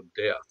smell of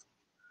death.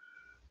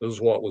 This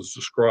is what was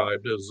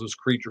described as this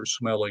creature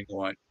smelling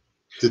like.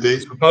 Did they?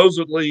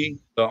 Supposedly,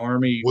 the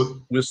Army What?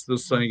 whisked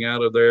this thing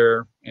out of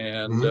there,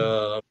 and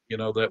Mhm.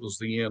 that was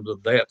the end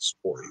of that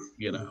story.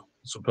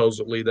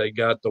 Supposedly they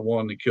got the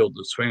one that killed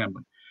this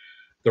family.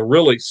 The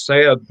really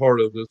sad part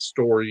of this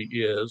story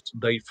is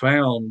they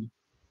found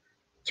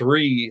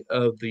three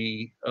of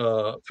the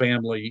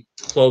family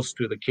close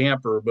to the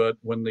camper, but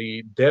when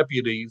the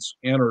deputies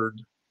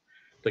entered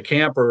the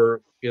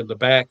camper in the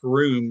back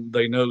room,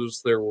 they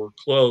noticed there were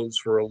clothes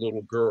for a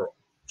little girl,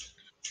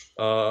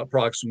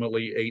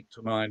 approximately 8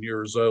 to 9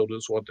 years old,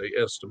 is what they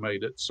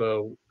estimated.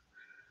 So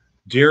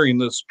during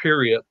this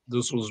period,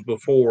 this was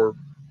before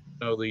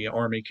the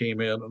Army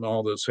came in and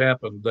all this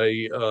happened.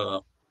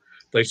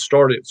 They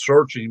started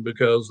searching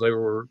because they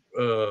were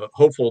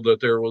hopeful that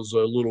there was a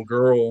little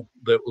girl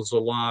that was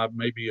alive,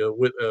 maybe a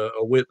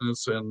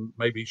witness, and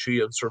maybe she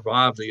had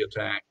survived the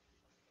attack.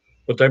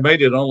 But they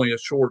made it only a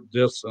short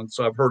distance.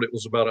 I've heard it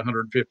was about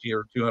 150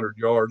 or 200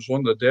 yards. One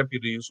of the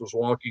deputies was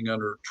walking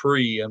under a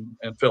tree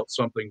and felt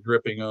something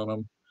dripping on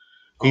him.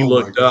 He Oh my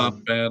looked up,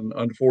 God. and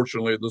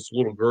unfortunately, this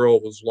little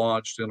girl was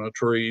lodged in a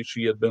tree.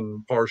 She had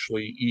been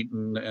partially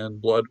eaten,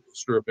 and blood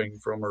was dripping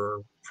from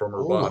her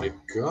Oh body. my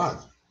God.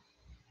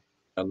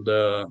 And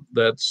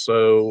that's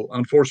so.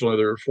 Unfortunately,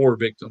 there are four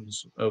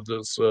victims of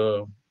this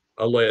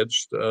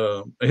alleged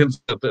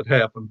incident that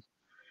happened.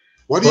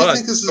 Why do you But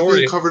think this is being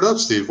story, covered up,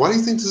 Steve? Why do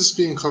you think this is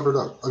being covered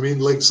up? I mean,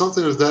 like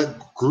something of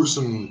that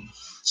gruesome,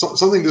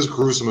 something this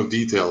gruesome of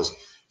details.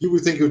 You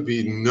would think it would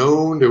be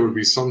known. There would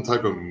be some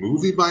type of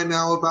movie by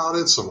now about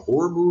it, some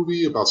horror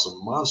movie about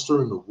some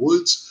monster in the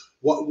woods.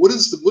 What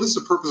is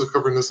the purpose of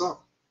covering this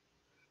up?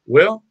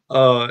 well,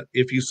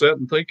 if you sit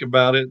and think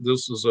about it,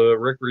 this is a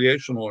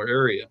recreational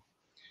area.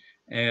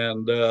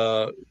 And,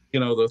 the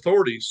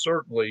authorities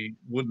certainly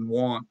wouldn't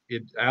want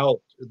it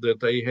out that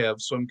they have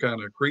some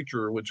kind of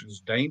creature which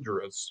is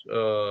dangerous,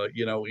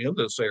 in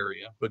this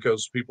area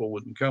because people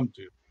wouldn't come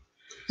to.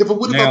 Yeah, but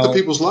what about the Now,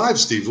 people's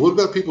lives, Steve? What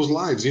about people's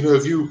lives?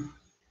 If you,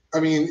 I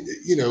mean,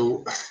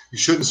 you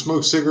shouldn't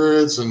smoke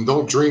cigarettes and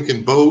don't drink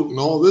and boat and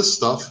all this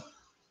stuff.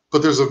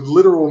 But there's a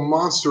literal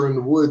monster in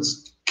the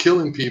woods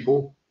killing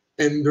people,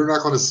 and they're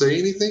not going to say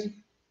anything.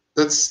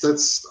 That's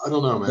I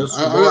don't know, man. I, Mr.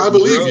 I I Barton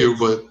believe you,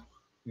 Groves, but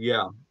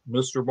yeah,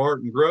 Mr.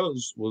 Barton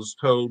Groves was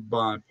told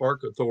by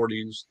park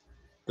authorities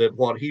that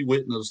what he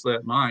witnessed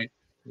that night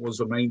was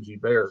a mangy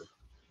bear.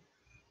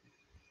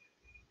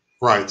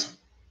 right.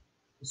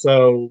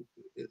 So,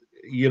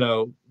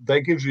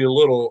 that gives you a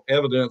little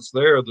evidence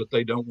there that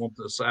they don't want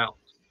this out.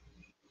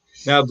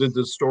 Now, did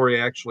this story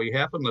actually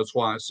happen? That's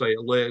why I say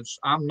alleged.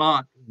 I'm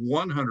not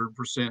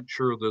 100%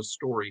 sure this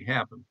story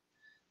happened.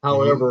 Hmm.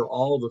 However,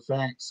 all the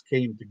facts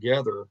came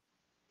together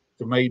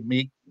to make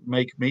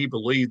me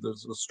believe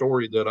that the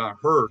story that I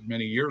heard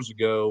many years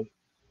ago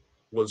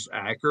was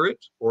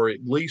accurate or at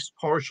least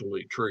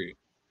partially true.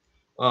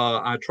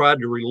 I tried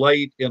to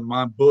relate in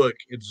my book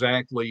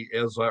exactly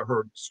as I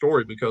heard the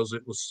story because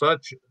it was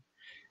such.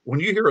 When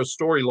you hear a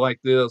story like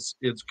this,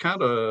 it's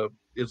kind of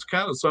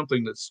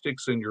something that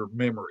sticks in your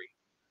memory.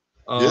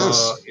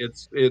 Yes.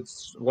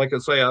 It's like I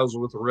say, I was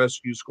with a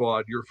rescue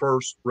squad. Your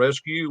first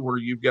rescue where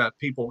you've got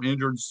people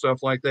injured and stuff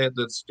like that,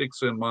 that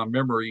sticks in my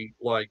memory.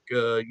 Like,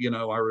 I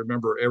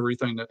remember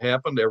everything that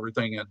happened,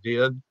 everything I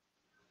did.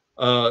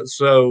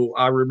 So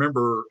I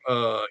remember,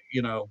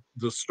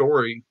 the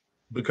story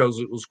because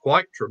it was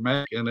quite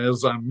traumatic. And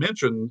as I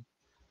mentioned,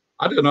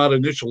 I did not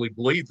initially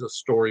believe this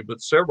story,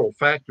 but several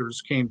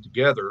factors came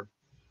together.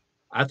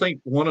 I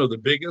think one of the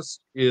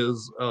biggest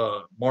is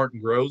Martin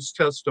Grove's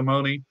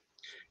testimony.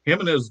 Him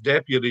and his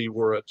deputy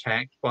were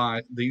attacked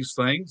by these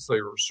things.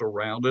 They were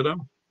surrounded him.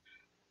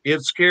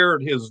 It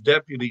scared his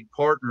deputy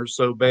partner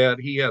so bad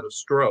he had a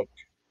stroke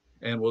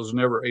and was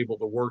never able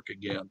to work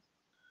again.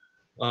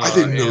 I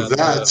didn't know And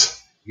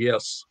that.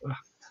 yes, he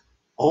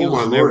Oh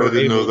my was lord, I never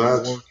didn't know able to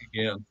that. work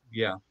again.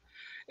 Yeah.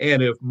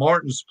 And if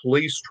Martin's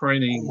police Oh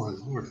training my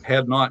lord.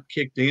 had not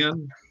kicked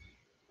in,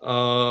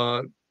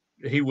 uh,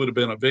 he would have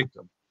been a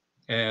victim.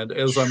 And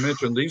as I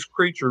mentioned, these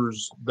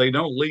creatures, they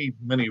don't leave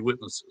many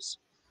witnesses.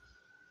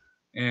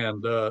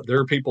 And there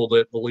are people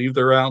that believe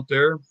they're out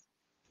there.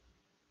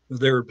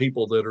 There are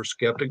people that are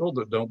skeptical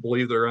that don't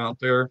believe they're out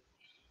there.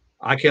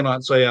 I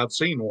cannot say I've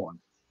seen one,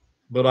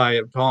 but I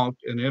have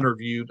talked and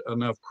interviewed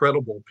enough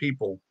credible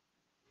people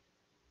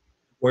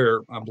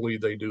where I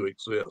believe they do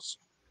exist.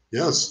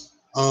 Yes.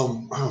 I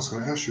was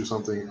going to ask you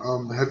something.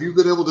 Have you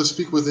been able to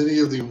speak with any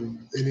of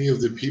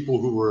the people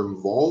who were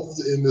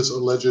involved in this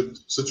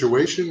alleged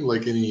situation,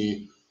 like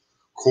any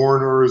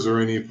coroners or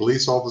any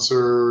police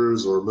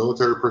officers or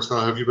military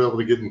personnel? Have you been able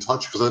to get in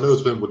touch? Because I know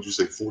it's been, what did you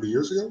say, 40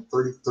 years ago?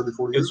 40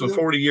 It's years a ago?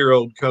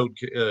 40-year-old code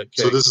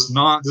So case.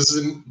 Not this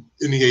is in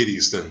the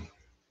 80s then.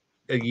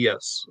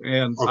 Yes,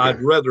 and Okay.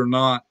 I'd rather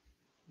not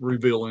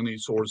reveal any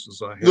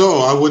sources I have. No,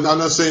 I wouldn't. I'm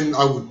not saying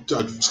I would,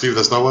 Steve.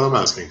 That's not what I'm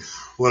asking.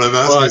 What I'm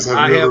asking But is, have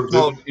I you have ever been?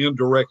 talked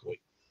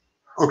indirectly.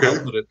 I'll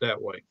Okay. put it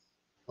that way.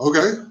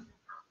 Okay.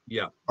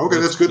 Yeah, Okay,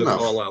 that's good that's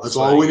enough. all I'll That's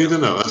all say. we need Yeah, to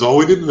know. That's all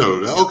we need to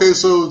know. yeah. Okay,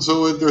 so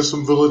there's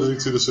some validity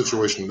to the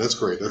situation. That's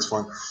great. That's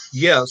fine.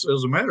 Yes,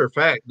 as a matter of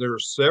fact, there are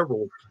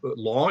several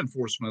law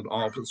enforcement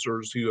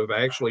officers who have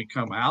actually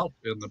come out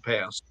in the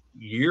past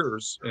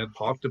years and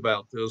talked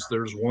about this.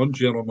 There's one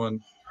gentleman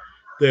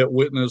that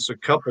witnessed a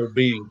couple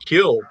being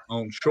killed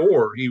on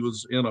shore. He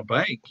was in a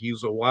bank.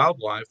 He's a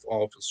wildlife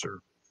officer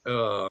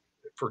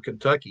for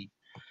Kentucky,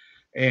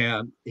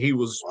 and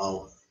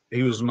Wow.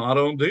 he was not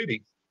on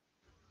duty.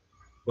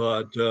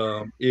 But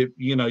if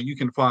you know, you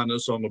can find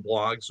this on the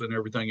blogs and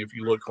everything if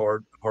you look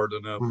hard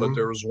enough. But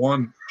there Hmm. was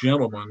one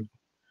gentleman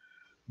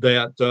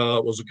that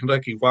was a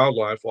Kentucky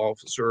wildlife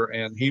officer,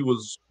 and he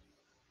was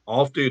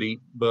off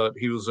duty, but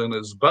he was in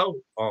his boat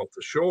off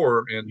the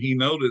shore, and he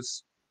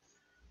noticed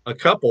a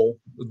couple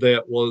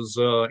that was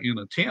in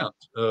a tent,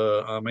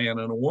 a man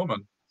and a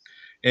woman.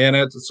 And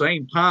at the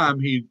same time,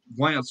 he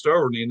glanced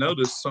over and he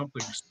noticed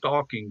something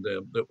stalking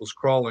them that was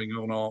crawling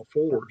on all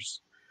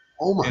fours.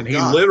 Oh my And he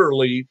God.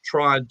 literally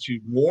tried to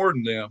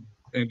warn them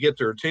and get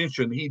their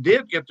attention. He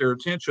did get their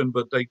attention,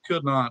 but they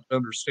could not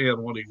understand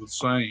what he was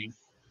saying.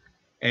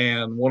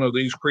 And one of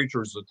these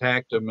creatures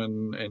attacked him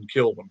and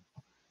killed him,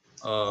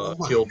 Oh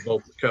my. killed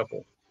both the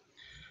couple.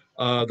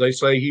 They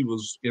say he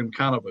was in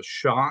kind of a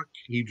shock.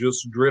 He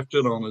just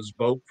drifted on his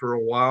boat for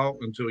a while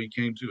until he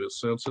came to his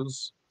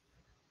senses.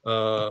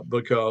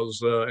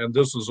 And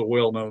this is a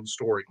well known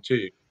story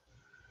too.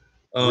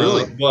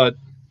 Really? But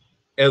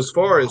as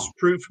far as Wow.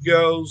 proof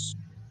goes,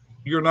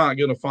 you're not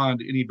going to find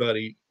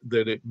anybody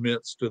that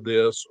admits to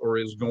this or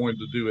is going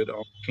to do it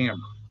on camera.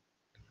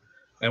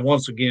 And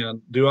once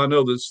again, do I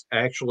know this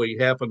actually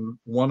happened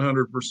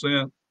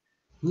 100%?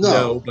 No,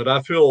 No. but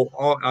I feel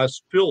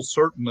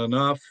certain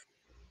enough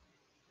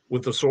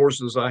with the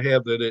sources I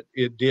have that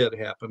it did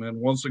happen. And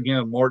once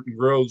again, Martin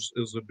Groves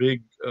is a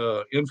big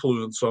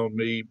influence on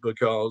me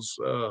because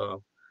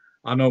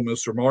I know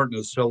Mr. Martin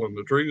is telling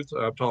the truth.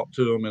 I've talked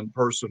to him in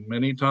person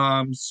many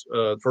times.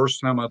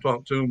 First time I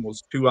talked to him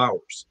was 2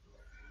 hours.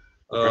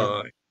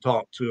 Okay.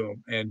 Talked to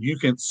him, and you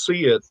can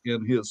see it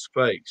in his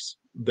face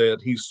that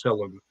he's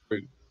telling the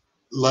truth.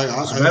 Like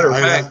As a matter of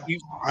fact,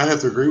 I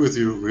have to agree with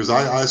you because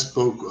I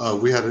spoke. I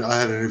had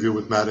an interview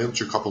with Matt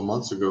Inch a couple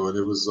months ago, and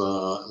it was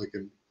like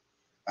an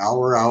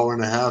hour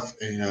and a half,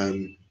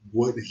 and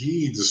what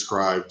he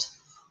described,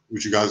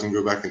 which you guys can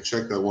go back and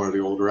check that one of the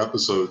older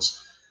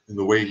episodes, and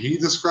the way he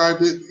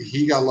described it,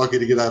 he got lucky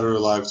to get out of there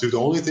alive too. The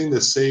only thing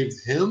that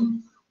saved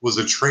him was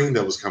a train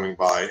that was coming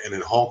by, and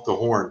it honked the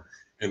horn,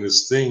 and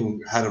this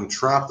thing had him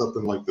trapped up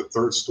in like the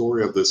third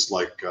story of this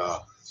like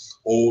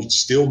old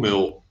steel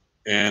mill,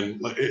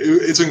 and like,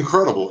 it's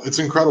incredible. It's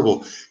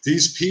incredible.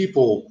 These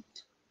people,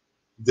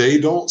 they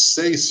don't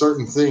say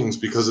certain things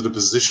because of the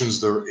positions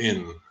they're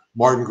in.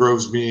 Martin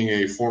Groves being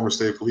a former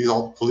state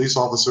police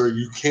officer,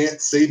 you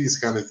can't say these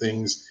kind of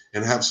things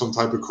and have some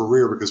type of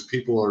career because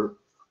people are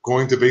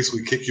going to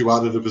basically kick you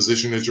out of the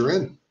position that you're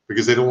in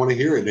because they don't want to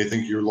hear it. They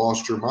think you're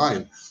lost your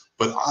mind.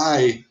 But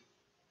I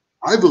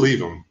believe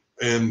him,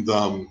 and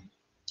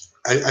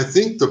I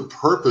think the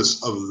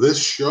purpose of this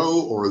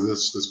show or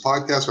this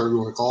podcast, whatever you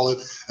want to call it,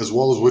 as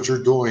well as what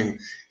you're doing,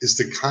 is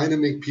to kind of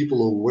make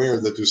people aware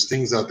that there's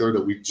things out there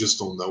that we just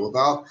don't know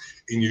about,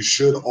 and you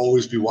should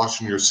always be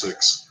watching your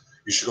six.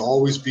 You should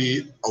always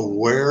be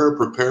aware,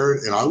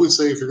 prepared, and I would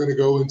say if you're going to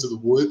go into the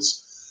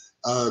woods,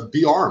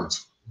 be armed.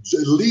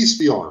 At least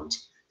be armed,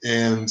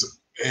 and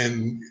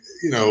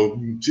you know,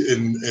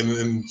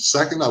 and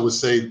second, I would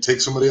say take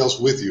somebody else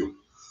with you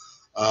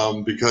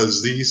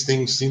because these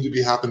things seem to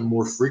be happening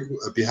more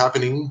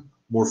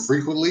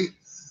frequently,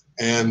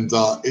 and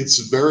it's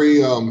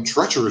very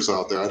treacherous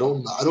out there. I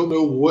don't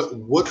know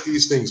what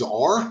these things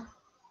are.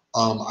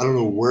 I don't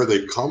know where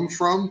they come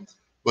from,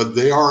 but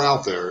they are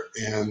out there,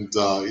 and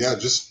yeah,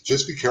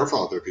 just be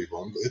careful out there,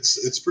 people.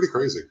 It's pretty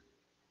crazy.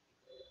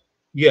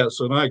 yes,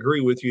 and I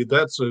agree with you.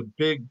 That's a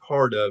big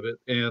part of it.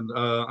 And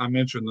I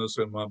mentioned this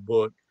in my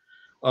book.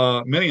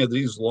 Many of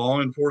these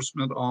law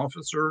enforcement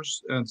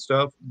officers and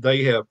stuff,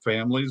 they have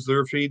families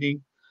they're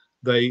feeding.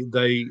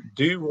 They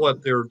do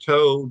what they're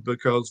told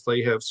because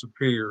they have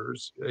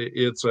superiors.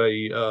 It's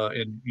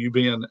and you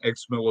being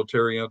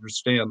ex-military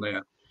understand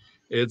that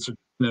it's a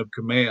kind of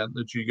command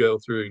that you go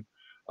through.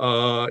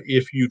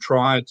 If you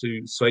try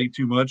to say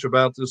too much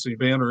about this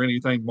event or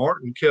anything,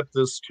 Martin kept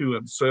this to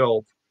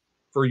himself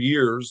for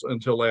years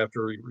until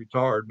after he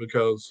retired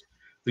because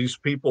these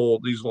people,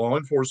 these law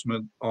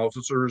enforcement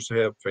officers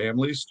have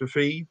families to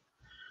feed.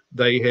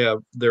 They have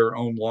their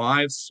own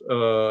lives.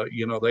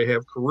 They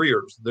have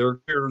careers. Their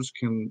careers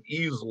can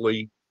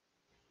easily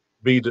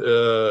be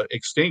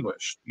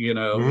extinguished,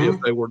 if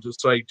Hmm. they were to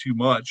say too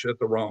much at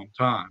the wrong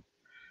time.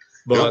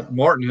 But Yep.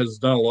 Martin has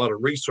done a lot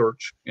of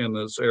research in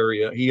this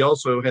area. He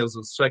also has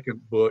a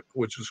second book,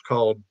 which is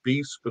called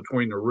Beasts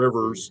Between the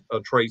Rivers, A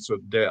Trace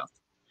of Death.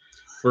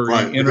 where he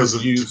Right, because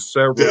of interviews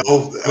the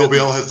several LBL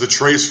witnesses. has the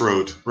trace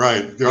road.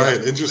 Right, Yeah,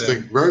 right.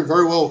 Interesting. Very,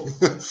 very well.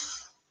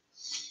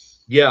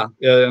 yeah,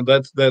 and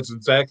that's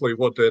exactly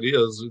what that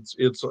is.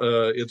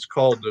 It's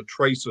called the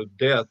Trace of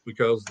Death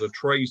because the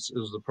trace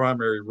is the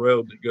primary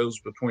road that goes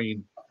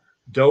between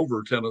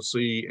Dover,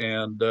 Tennessee,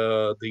 and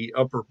the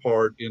upper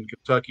part in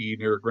Kentucky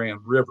near Grand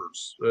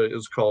Rivers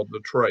is called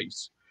the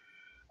Trace.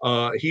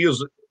 He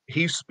is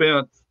he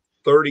spent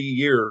 30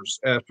 years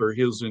after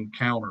his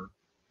encounter,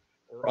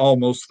 or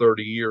almost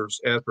 30 years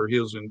after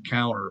his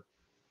encounter,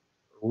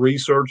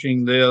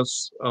 researching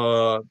this,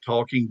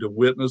 talking to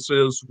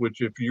witnesses.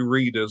 Which, if you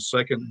read his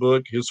second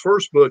book, his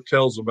first book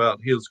tells about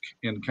his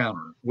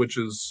encounter, which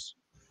is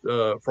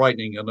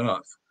frightening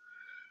enough.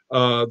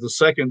 The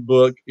second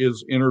book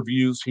is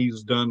interviews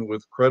he's done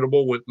with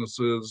credible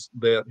witnesses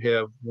that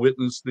have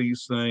witnessed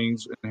these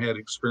things and had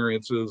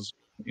experiences,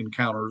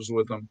 encounters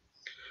with them.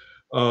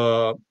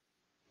 Uh,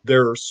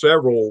 there are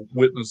several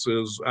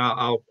witnesses.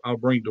 I'll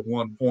bring to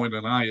one point,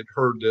 and I had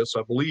heard this.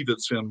 I believe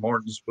it's in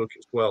Martin's book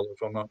as well,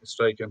 if I'm not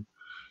mistaken.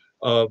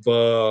 Of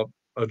a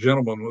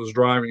gentleman was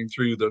driving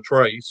through the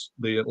Trace,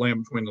 the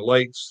Land Between the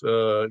Lakes,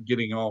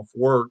 getting off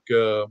work,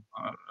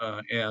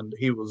 and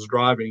he was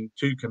driving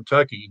to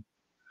Kentucky,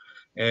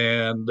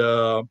 and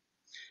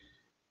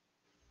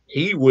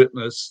he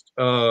witnessed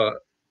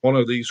one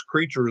of these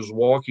creatures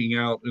walking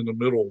out in the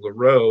middle of the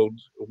road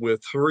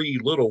with three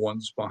little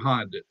ones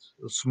behind it,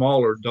 the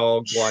smaller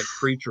dog-like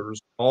creatures.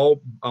 All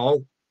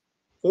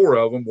four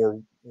of them were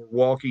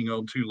walking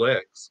on two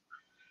legs.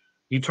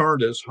 He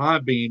turned his high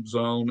beams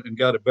on and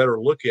got a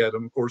better look at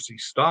him. Of course, he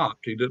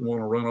stopped. He didn't want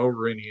to run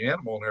over any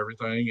animal and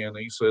everything. And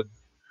he said,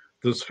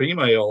 this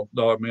female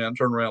dog man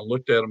turned around and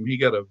looked at him. He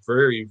got a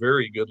very,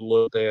 very good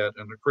look at,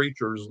 and the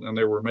creatures, and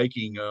they were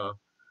making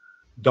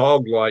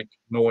dog-like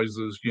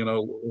noises,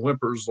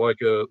 whimpers like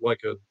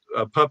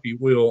a puppy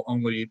will,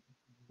 only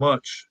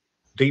much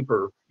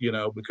deeper,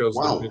 because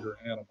they're Wow. bigger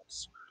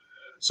animals.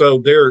 So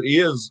there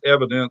is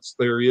evidence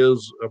there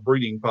is a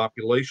breeding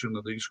population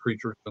of these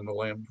creatures in the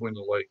Land Between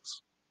the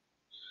Lakes.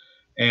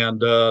 And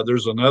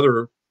there's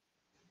another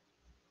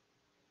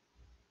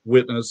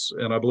witness,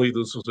 and I believe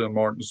this is in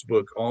Martin's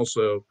book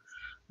also,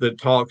 that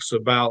talks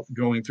about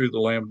going through the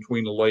Land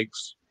Between the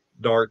Lakes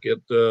dark. It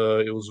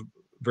was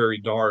very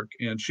dark,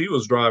 and she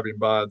was driving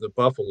by the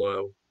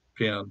buffalo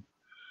pen,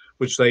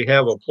 which they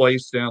have a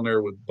place down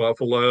there with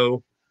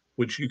buffalo,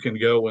 which you can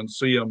go and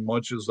see them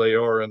much as they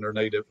are in their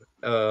native,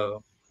 as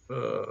they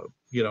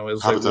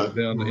would Habitat. have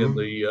been in Hmm.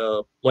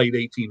 the late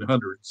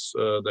 1800s.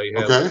 They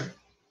have Okay.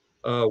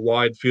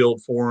 wide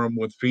field for them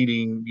with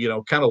feeding,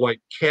 kind of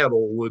like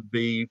cattle would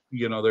be.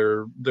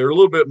 They're a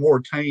little bit more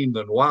tame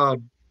than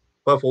wild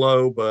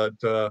buffalo, but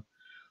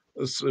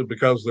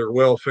because they're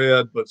well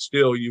fed, but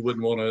still you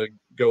wouldn't want to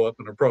go up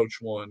and approach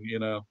one.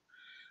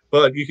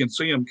 But you can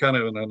see them kind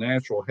of in a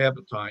natural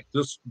habitat.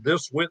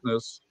 This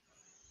witness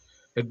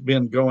had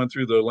been going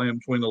through the Land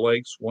Between the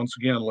Lakes once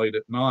again late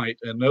at night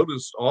and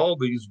noticed all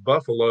these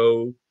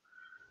buffalo.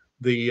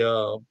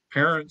 The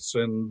parents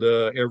and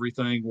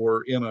everything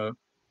were in a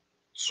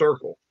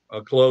circle,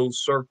 a closed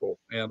circle,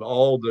 and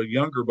all the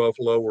younger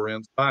buffalo were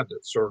inside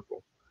that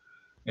circle.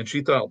 And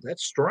she thought,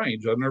 that's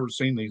strange. I've never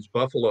seen these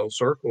buffalo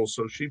circles.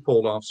 So she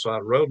pulled off the side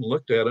of the road and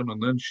looked at them.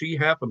 And then she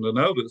happened to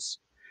notice,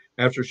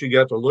 after she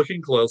got to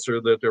looking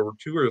closer, that there were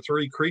two or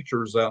three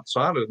creatures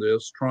outside of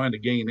this trying to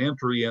gain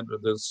entry into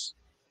this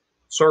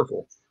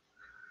circle.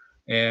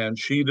 And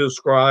she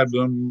described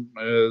them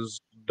as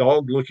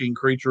dog looking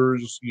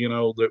creatures,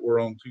 that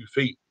were on 2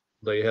 feet.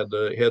 They had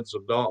the heads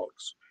of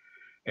dogs,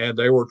 and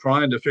they were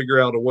trying to figure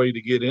out a way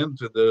to get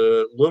into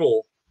the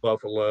little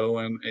buffalo.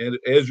 And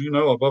as you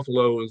know, a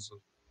buffalo is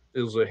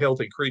a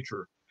healthy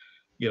creature.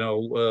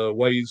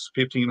 Weighs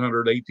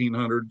 1,500,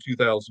 1,800,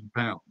 2,000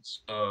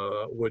 pounds,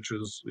 which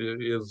is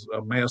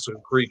a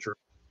massive creature.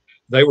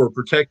 They were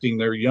protecting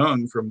their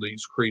young from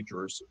these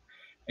creatures,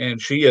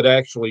 and she had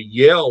actually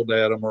yelled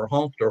at them or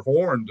honked her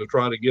horn to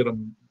try to get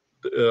them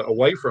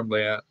away from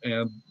that.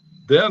 And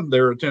then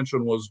their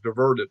attention was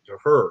diverted to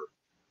her,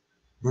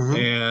 Hmm.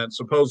 and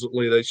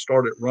supposedly they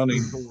started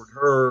running toward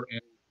her, and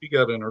she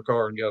got in her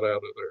car and got out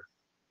of there.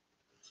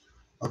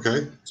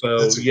 Okay. So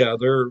That's a, yeah,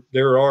 there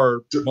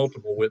are do,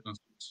 multiple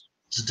witnesses.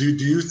 do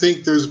you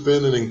think there's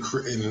been an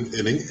increase,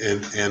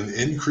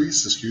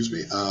 excuse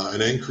me,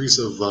 an increase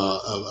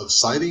of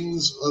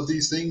sightings of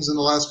these things in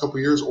the last couple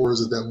of years, or is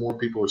it that more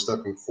people are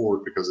stepping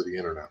forward because of the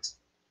internet?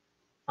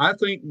 I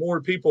think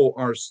more people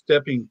are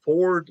stepping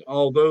forward,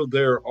 although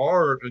there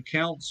are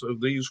accounts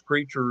of these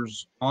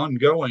creatures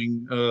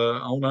ongoing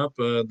on up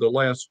the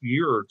last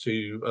year or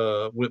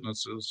two,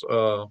 witnesses.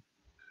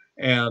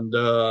 And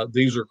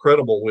these are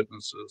credible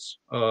witnesses.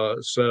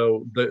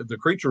 So the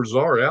creatures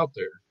are out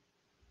there,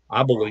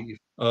 I Wow. believe.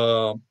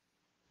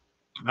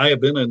 I have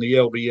been in the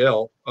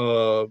LBL,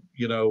 over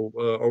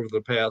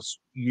the past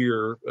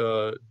year.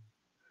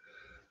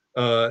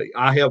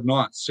 I have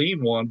not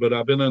seen one, but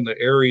I've been in the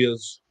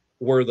areas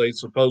where they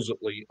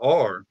supposedly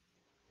are.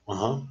 Uh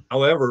huh.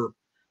 However,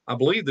 I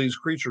believe these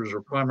creatures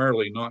are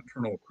primarily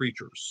nocturnal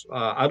creatures.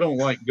 I don't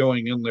like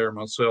going in there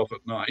myself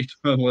at night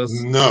unless,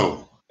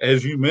 No.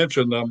 as you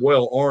mentioned, I'm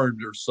well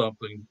armed or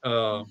something.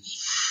 I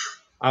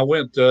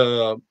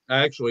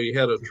actually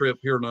had a trip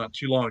here not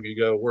too long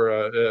ago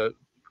where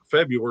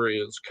February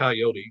is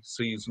coyote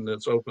season.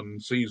 It's open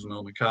season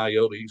on the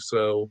coyote.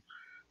 So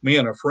me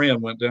and a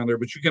friend went down there,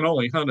 but you can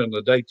only hunt in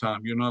the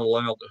daytime. You're not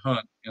allowed to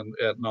hunt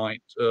at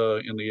night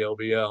in the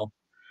LBL.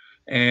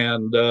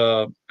 And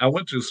I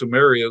went to some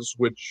areas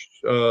which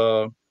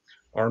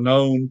are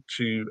known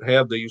to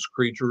have these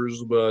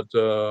creatures, but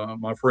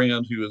my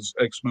friend who is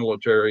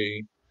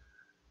ex-military,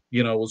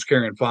 was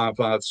carrying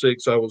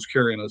 5.56. I was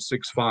carrying a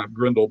 6.5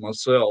 Grendel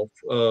myself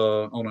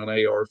on an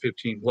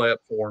AR-15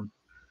 platform.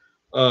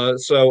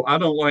 So I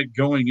don't like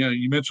going in.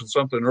 You mentioned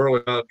something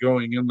earlier about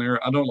going in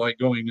there. I don't like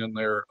going in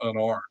there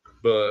unarmed,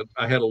 but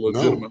I had a No.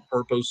 legitimate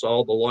purpose,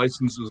 all the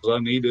licenses I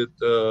needed,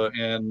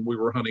 and we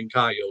were hunting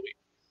coyote.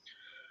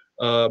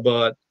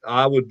 But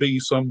I would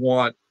be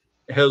somewhat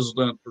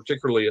hesitant,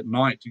 particularly at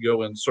night, to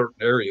go in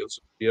certain areas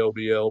of the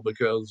LBL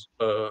because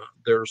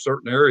there are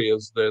certain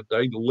areas that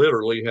they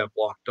literally have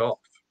blocked off.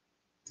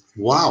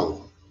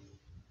 Wow.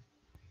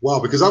 Wow,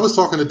 because I was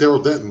talking to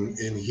Daryl Denton,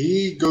 and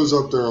he goes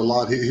up there a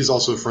lot. He's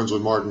also friends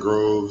with Martin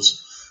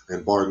Groves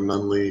and Barton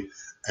Nunnelly,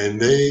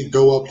 and they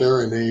go up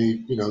there and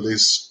I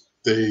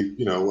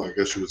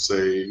guess you would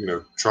say,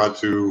 try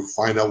to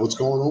find out what's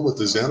going on with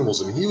these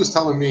animals. And he was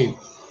telling me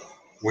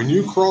when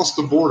you cross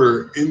the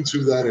border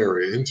into that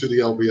area, into the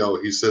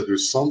LBL, he said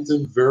there's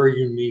something very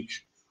unique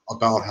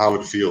about how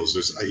it feels.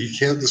 He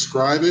can't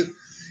describe it.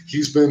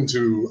 He's been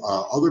to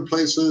other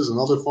places and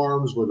other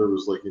farms where there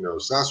was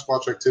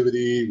Sasquatch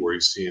activity, where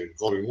he's seeing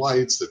glowing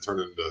lights that turn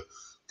into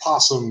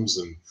possums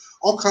and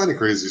all kind of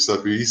crazy stuff.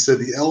 But he said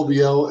the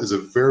LBL is a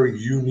very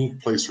unique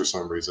place for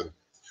some reason.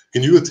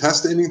 Can you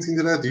attest to anything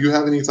to that? Do you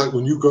have any type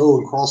when you go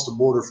and cross the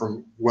border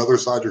from whether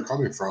side you're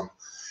coming from?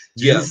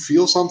 Do you Yes,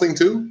 feel something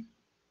too?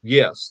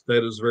 yes,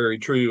 that is very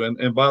true.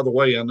 And by the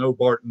way, I know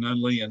Barton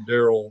Nunnelly and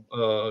Daryl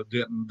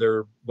Denton.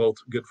 They're both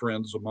good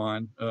friends of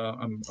mine.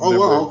 I'm a Oh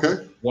member wow, of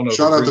okay. one of the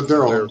Shout out to groups. They're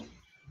Daryl.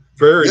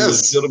 very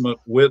Yes. legitimate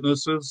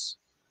witnesses,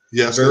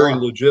 Yes, they very are.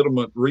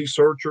 legitimate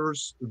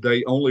researchers.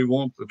 They only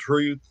want the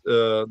truth.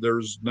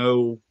 There's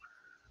no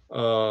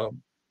uh,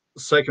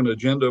 second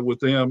agenda with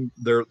them.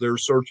 They're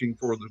searching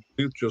for the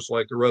truth, just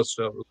like the rest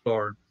of us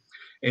are.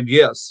 And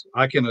yes,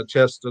 I can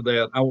attest to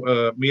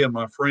that. Me and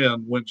my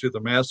friend went to the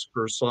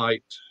massacre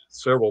site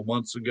several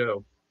months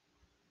ago.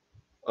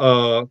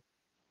 Uh,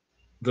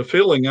 the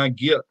feeling I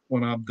get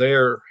when I'm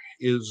there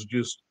is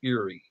just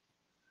eerie.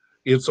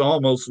 It's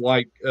almost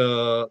like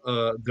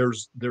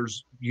there's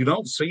you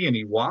don't see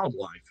any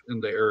wildlife in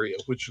the area,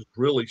 which is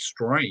really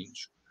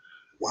strange.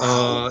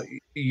 Wow. Uh,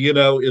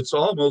 it's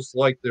almost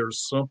like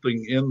there's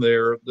something in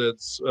there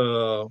that's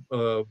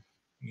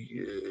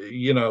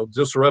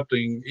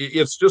disrupting.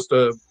 It's just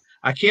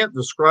I can't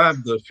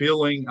describe the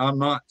feeling. I'm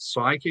not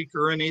psychic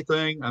or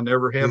anything. I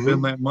never have been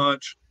Hmm. that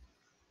much,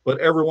 but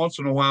every once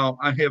in a while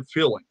I have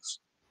feelings.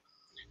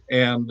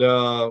 And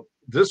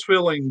this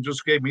feeling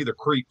just gave me the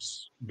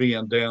creeps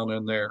being down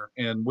in there.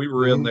 And we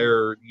were in Hmm.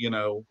 there,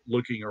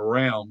 looking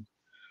around.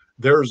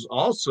 There's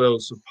also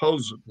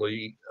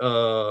supposedly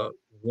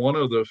one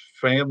of the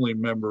family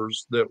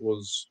members that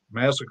was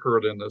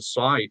massacred in the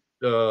site.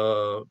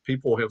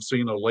 People have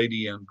seen a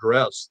lady in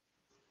dress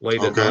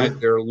late at Okay. night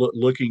there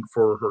looking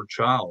for her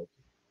child.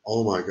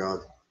 Oh my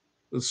God.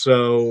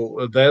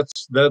 So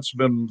that's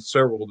been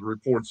several of the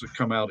reports that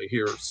come out of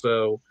here.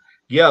 So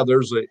yeah,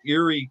 there's an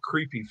eerie,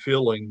 creepy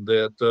feeling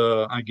that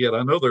I get.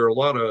 I know there are a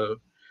lot of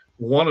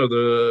one of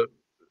the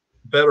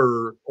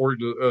better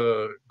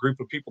group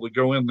of people to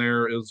go in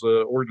there is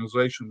an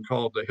organization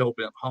called the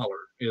Hellbent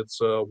Holler.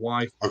 It's a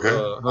wife, Okay.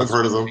 I've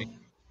heard of husband, them.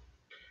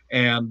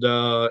 and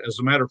as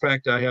a matter of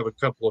fact, I have a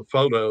couple of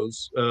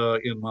photos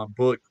in my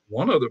book.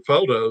 One of the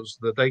photos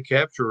that they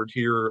captured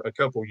here a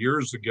couple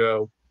years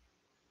ago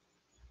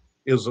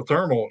is a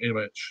thermal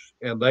image,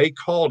 and they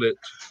caught it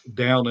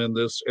down in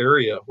this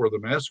area where the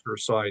massacre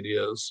site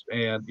is.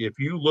 And if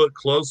you look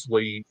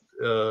closely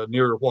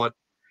near what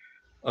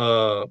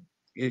uh,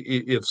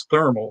 it's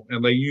thermal,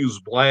 and they use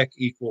black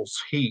equals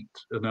heat.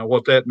 And now,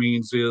 what that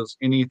means is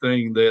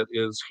anything that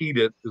is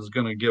heated is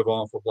going to give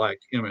off a black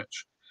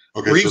image.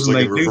 Okay, so it's Reason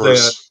like they in do that,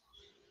 reverse.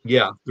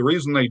 yeah, the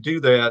reason they do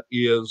that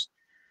is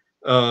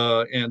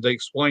and they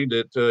explained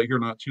it here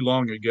not too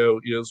long ago,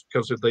 is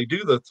because if they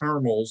do the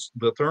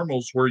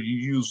thermals where you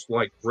use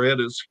like red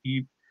as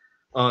heat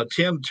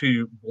tend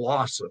to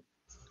blossom.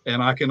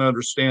 And I can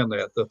understand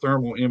that. The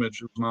thermal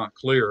image is not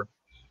clear.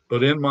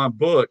 But in my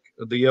book,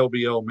 The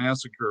LBL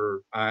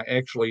Massacre, I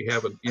actually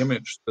have an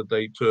image that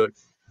they took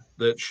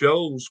that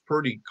shows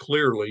pretty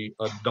clearly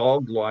a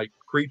dog like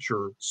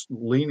creature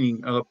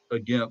leaning up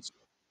against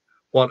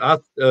what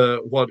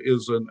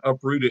is an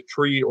uprooted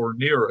tree or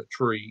near a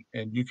tree,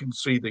 and you can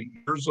see the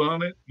ears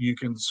on it. You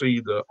can see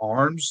the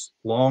arms,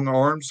 long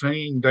arms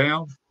hanging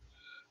down.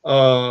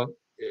 Uh,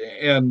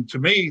 and to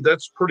me,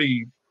 that's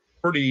pretty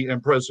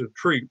impressive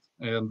truth.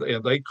 And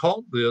they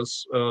caught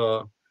this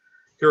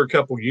here a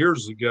couple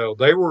years ago.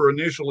 They were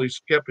initially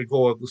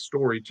skeptical of the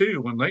story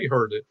too when they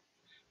heard it,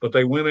 but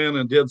they went in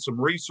and did some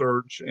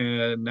research,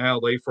 and now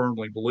they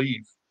firmly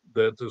believe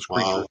that this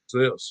creature Wow.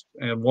 exists.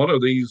 And one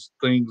of these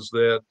things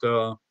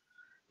that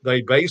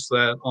they base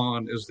that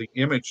on is the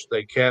image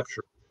they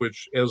captured,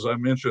 which, as I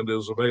mentioned,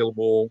 is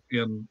available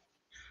in In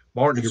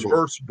your Martin's book.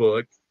 first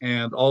book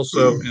and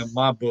also in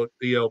my book,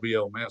 The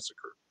LBL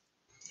Massacre.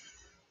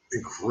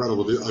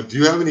 Incredible. Do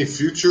you have any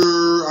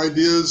future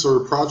ideas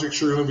or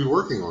projects you're going to be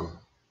working on?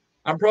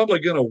 I'm probably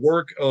going to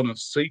work on a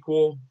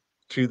sequel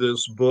to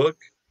this book.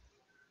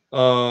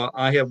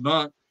 I have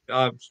not.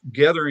 I'm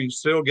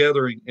still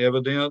gathering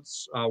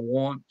evidence. I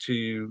want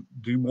to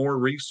do more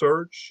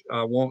research.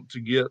 I want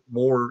to get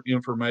more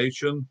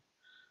information.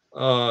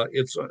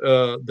 It's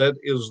that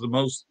is the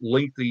most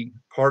lengthy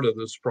part of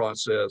this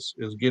process,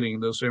 is getting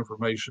this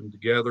information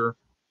together.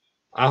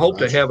 I hope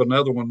to Imagine. have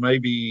another one,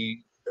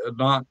 maybe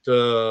not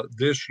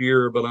this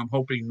year, but I'm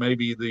hoping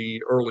maybe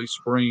the early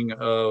spring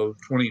of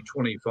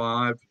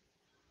 2025.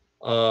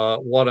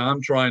 What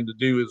I'm trying to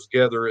do is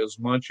gather as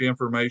much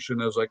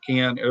information as I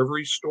can.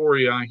 Every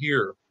story I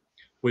hear,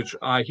 which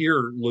I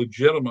hear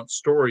legitimate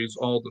stories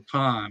all the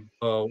time.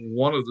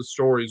 One of the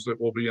stories that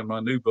will be in my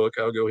new book,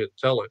 I'll go ahead and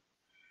tell it,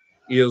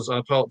 is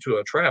I talked to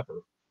a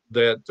trapper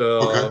that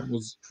Okay.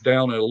 was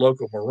down at a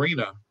local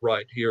marina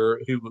right here,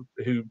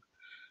 who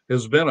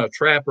has been a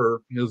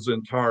trapper his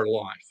entire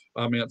life.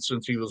 I mean,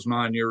 since he was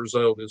 9 years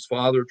old. His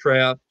father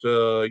trapped.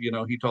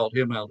 He taught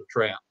him how to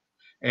trap,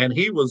 and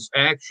he was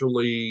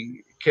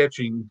actually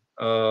catching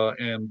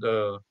and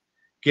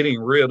getting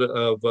rid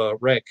of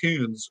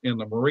raccoons in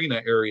the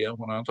marina area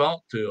when I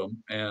talked to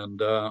him.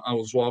 And I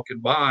was walking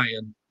by,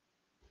 and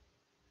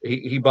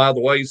he by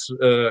the way,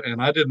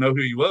 and I didn't know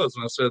who he was.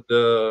 And I said,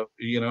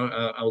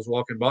 I was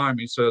walking by him.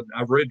 He said,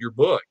 "I've read your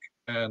book."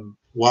 And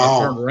I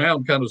turned Wow.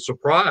 around kind of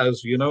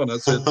surprised, and I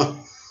said,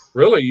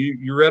 "Really,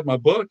 you read my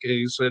book?" And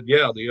he said,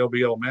 "Yeah, the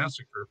LBL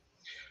Massacre."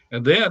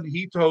 And then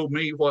he told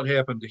me what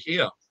happened to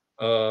him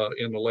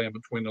in the Land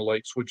Between the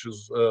Lakes, which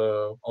is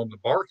on the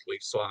Barkley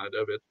side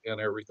of it and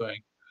everything.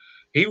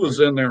 He was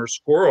Right. in there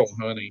squirrel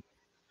hunting,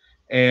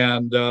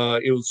 and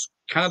it was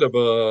kind of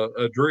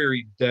a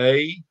dreary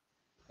day.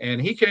 And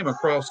he came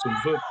across some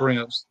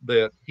footprints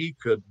that he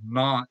could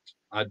not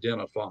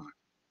identify.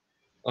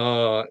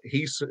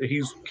 He's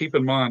keep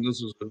in mind,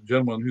 this is a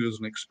gentleman who is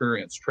an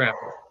experienced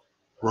trapper,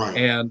 Right.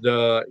 and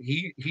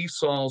he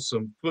saw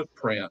some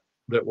footprint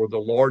that were the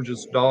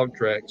largest dog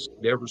tracks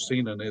he'd ever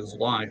seen in his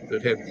life,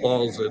 that had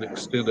claws that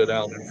extended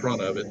out in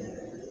front of it.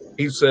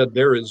 He said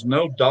there is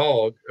no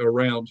dog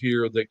around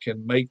here that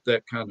can make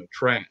that kind of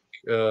track.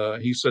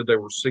 He said they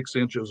were 6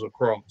 inches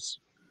across.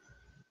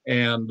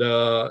 And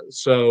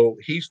so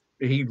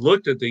he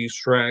looked at these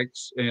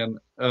tracks, and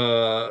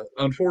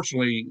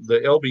unfortunately, the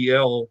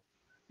LBL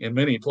in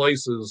many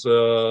places,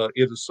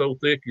 it is so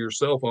thick your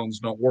cell phones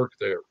don't work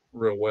there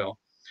real well.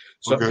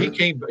 So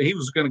Okay. he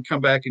was going to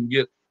come back and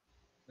get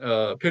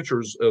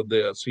pictures of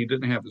this. He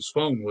didn't have his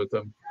phone with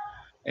him,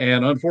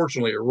 and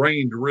unfortunately, it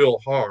rained real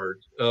hard,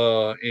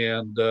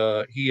 and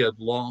he had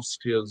lost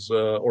his,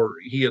 or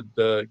he had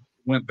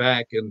went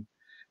back, and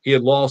he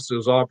had lost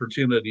his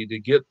opportunity to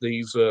get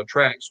these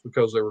tracks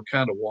because they were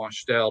kind of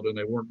washed out and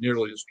they weren't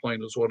nearly as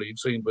plain as what he'd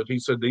seen. But he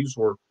said these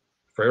were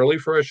fairly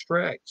fresh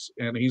tracks,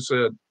 and he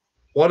said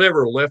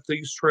whatever left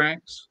these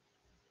tracks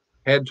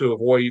had to have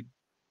weighed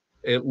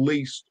at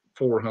least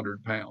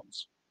 400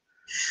 pounds.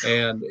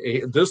 And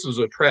this is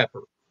a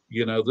trapper.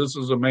 This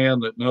is a man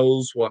that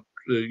knows what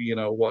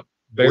What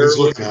bear he's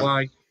looks looking at.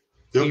 like.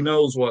 He Yep.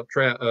 knows what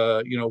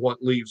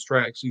leaves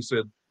tracks. He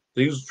said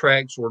these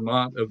tracks were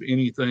not of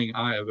anything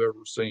I have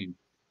ever seen.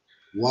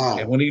 And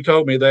Wow. when he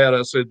told me that,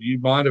 I said, "You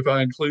mind if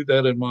I include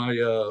that in my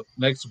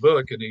next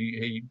book?" And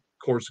he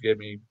of course gave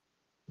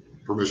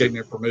Permission.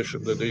 me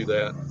permission to do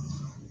that.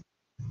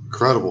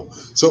 Incredible.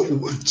 So,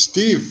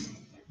 Steve,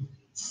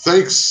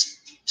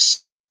 thanks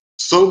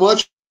so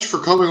much for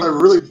coming. I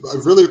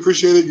really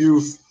appreciate it.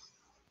 You've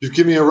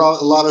given me a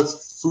lot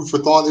of food for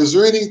thought. Is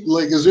there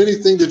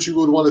anything that you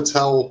would want to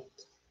tell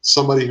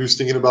somebody who's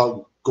thinking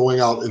about going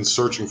out and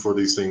searching for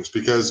these things?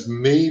 Because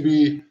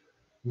maybe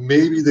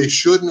they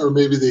shouldn't, or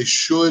maybe they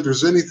should.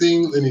 Is there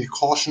any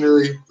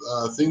cautionary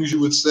things you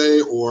would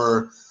say,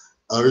 or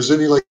is there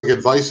any like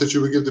advice that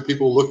you would give to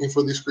people looking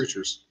for these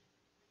creatures?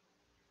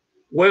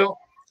 Well,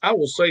 I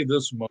will say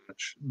this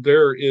much: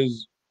 there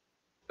is,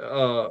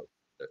 uh,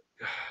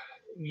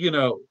 you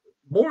know,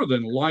 more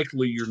than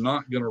likely you're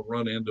not going to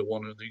run into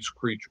one of these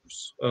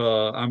creatures.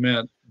 I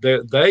mean,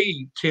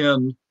 they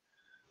tend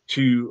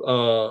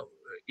to,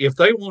 if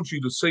they want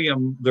you to see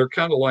them, they're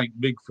kind of like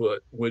Bigfoot,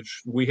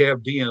 which we have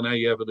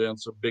DNA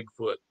evidence of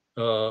Bigfoot.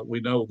 We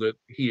know that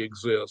he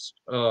exists.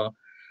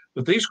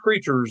 But these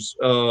creatures,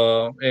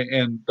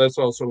 and that's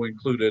also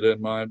included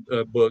in my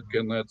book,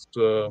 and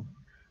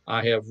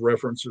I have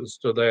references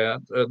to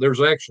that.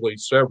 There's actually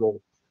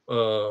several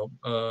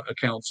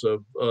accounts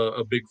of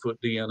a Bigfoot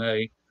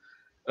DNA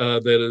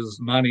that is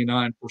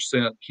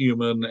 99%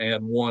 human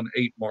and one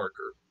 8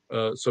 marker.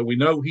 So we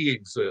know he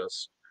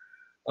exists.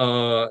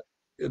 Uh,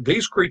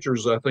 these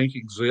creatures, I think,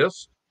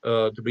 exist.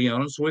 To be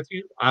honest with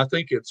you, I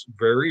think it's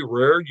very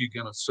rare you're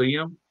going to see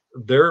them.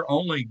 They're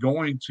only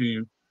going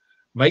to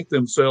make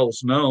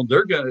themselves known.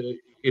 They're going to,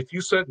 if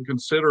you sit and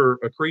consider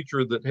a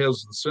creature that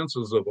has the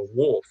senses of a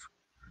wolf,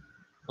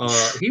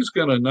 he's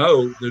going to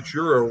know that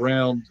you're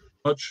around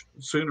much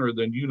sooner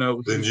than you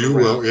know Then he's you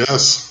will, around.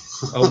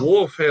 yes. A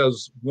wolf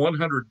has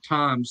 100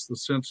 times the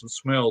sense of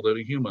smell that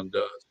a human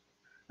does.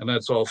 And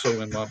that's also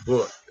in my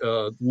book.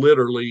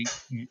 Literally,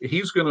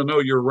 he's going to know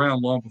you're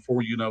around long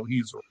before you know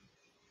he's around.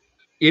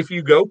 If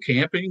you go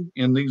camping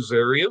in these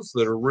areas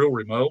that are real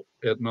remote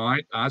at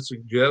night, I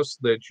suggest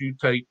that you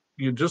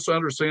just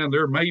understand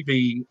there may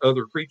be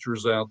other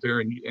creatures out there,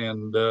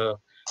 and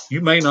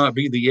you may not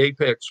be the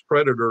apex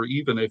predator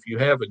even if you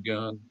have a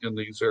gun in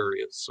these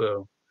areas.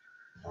 So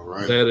All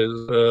right. that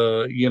is,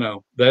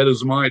 that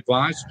is my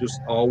advice.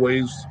 Just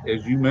always,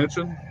 as you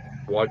mentioned,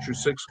 watch your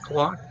 6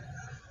 o'clock.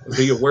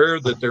 Be aware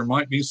that there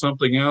might be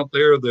something out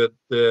there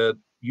that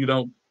you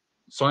don't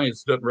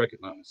science doesn't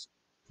recognize.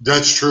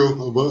 That's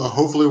true. Well,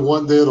 hopefully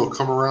one day it'll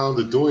come around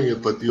to doing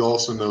it, but you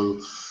also know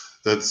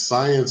that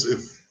science,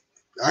 if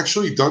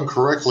actually done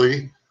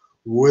correctly,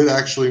 would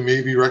actually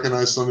maybe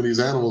recognize some of these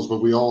animals,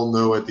 but we all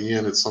know at the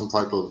end it's some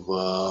type of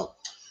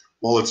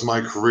well, it's my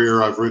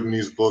career. I've written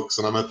these books,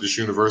 and I'm at this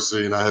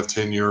university, and I have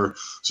tenure,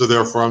 so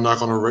therefore I'm not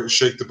going to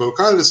shake the boat.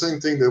 Kind of the same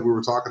thing that we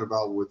were talking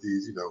about with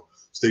these,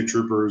 state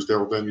troopers.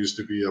 Daryl Ben used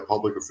to be a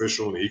public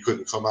official, and he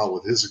couldn't come out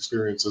with his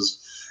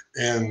experiences.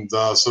 And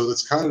so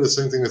it's kind of the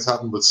same thing that's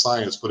happened with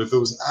science. But if it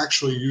was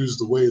actually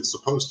used the way it's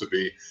supposed to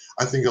be,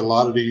 I think a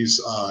lot of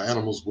these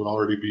animals would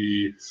already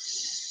be,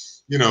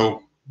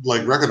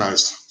 like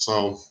recognized.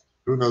 So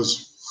who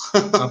knows?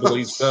 I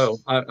believe so.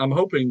 I'm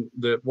hoping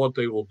that what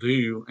they will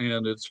do,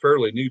 and it's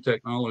fairly new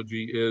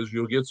technology, is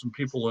you'll get some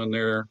people in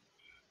there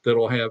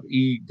that'll have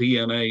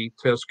eDNA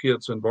test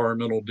kits,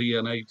 environmental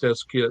DNA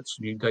test kits,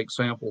 and you can take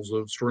samples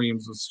of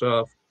streams and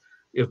stuff.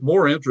 If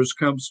more interest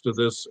comes to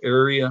this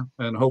area,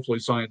 and hopefully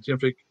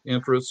scientific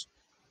interest,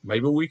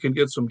 maybe we can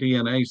get some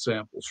DNA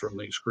samples from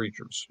these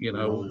creatures,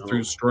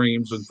 through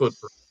streams and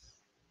footprints.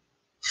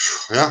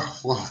 Yeah,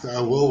 well,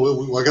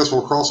 I guess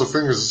we'll cross our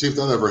fingers and see if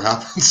that ever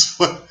happens.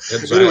 But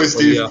Exactly. anyway,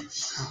 Steve, Yeah.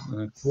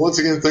 Once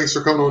again, thanks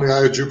for coming on the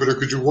Eye of Jupiter.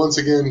 Could you once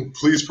again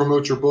please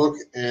promote your book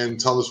and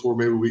tell us where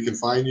maybe we can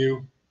find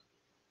you?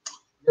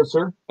 Yes,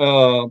 sir.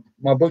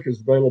 My book is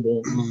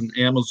available on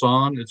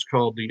Amazon. It's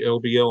called The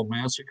LBL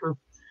Massacre.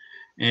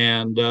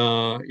 And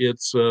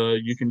it's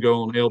you can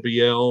go on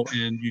LBL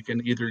and you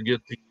can either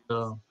get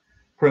the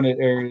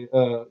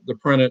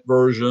printed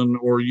version,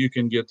 or you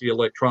can get the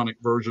electronic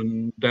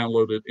version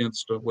downloaded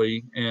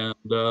instantly. And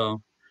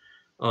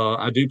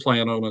I do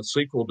plan on a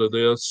sequel to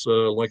this.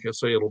 Like I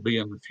say, it'll be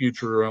in the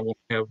future. I want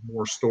to have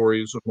more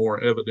stories and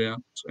more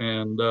evidence.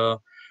 And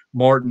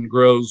Martin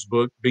Grove's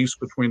book, Beast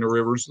Between the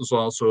Rivers, is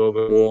also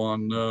available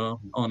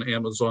on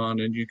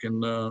Amazon, and you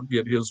can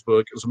get his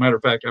book. As a matter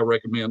of fact, I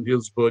recommend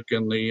his book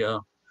in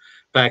the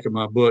back of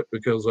my book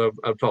because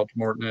I've talked to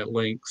Martin at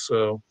length.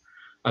 So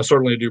I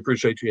certainly do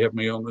appreciate you having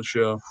me on the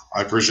show.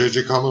 I appreciate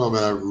you coming on,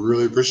 man. I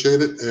really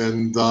appreciate it.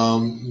 And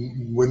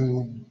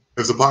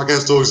if the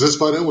podcast still exists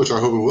by then, which I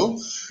hope it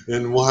will,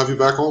 and we'll have you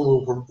back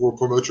on, we'll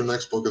promote your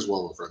next book as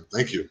well, my friend.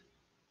 Thank you.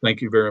 Thank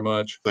you very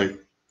much. Thank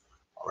you.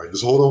 All right,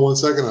 just hold on one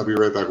second. I'll be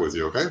right back with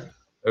you, okay?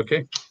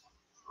 Okay.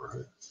 All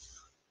right.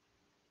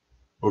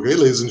 Okay,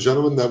 ladies and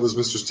gentlemen, that was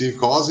Mr. Steve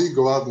Causey.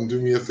 Go out and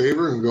do me a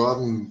favor and go out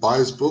and buy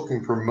his book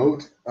and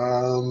promote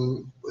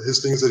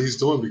his things that he's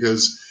doing,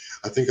 because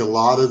I think a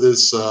lot of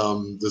this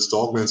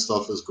Dogman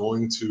stuff is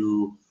going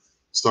to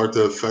start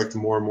to affect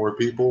more and more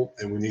people,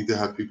 and we need to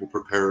have people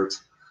prepared.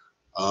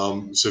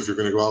 So if you're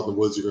going to go out in the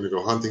woods, you're going to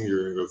go hunting,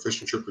 you're going to go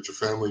fishing trip with your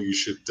family, you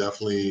should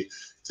definitely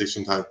take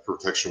some type of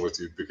protection with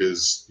you,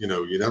 because you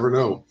never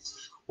know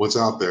what's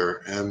out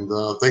there. And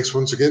thanks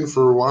once again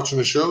for watching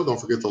the show.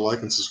 Don't forget to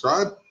like and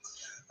subscribe.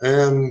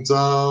 And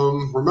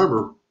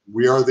remember,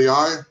 we are the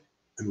eye,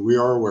 and we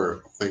are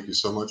aware. Thank you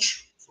so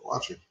much for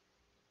watching.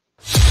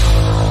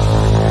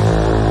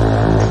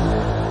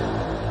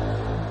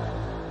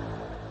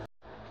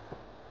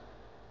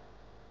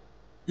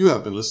 You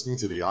have been listening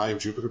to the Eye of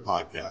Jupiter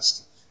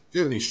podcast. If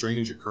you have any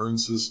strange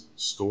occurrences,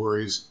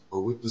 stories,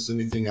 or witnessed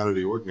anything out of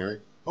the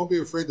ordinary, don't be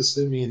afraid to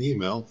send me an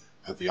email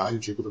at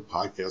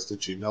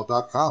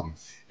theeyeofjupiterpodcast@gmail.com,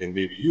 and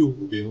maybe you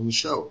will be on the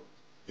show.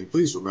 And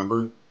please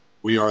remember,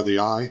 we are the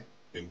eye,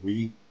 and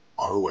we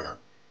are aware.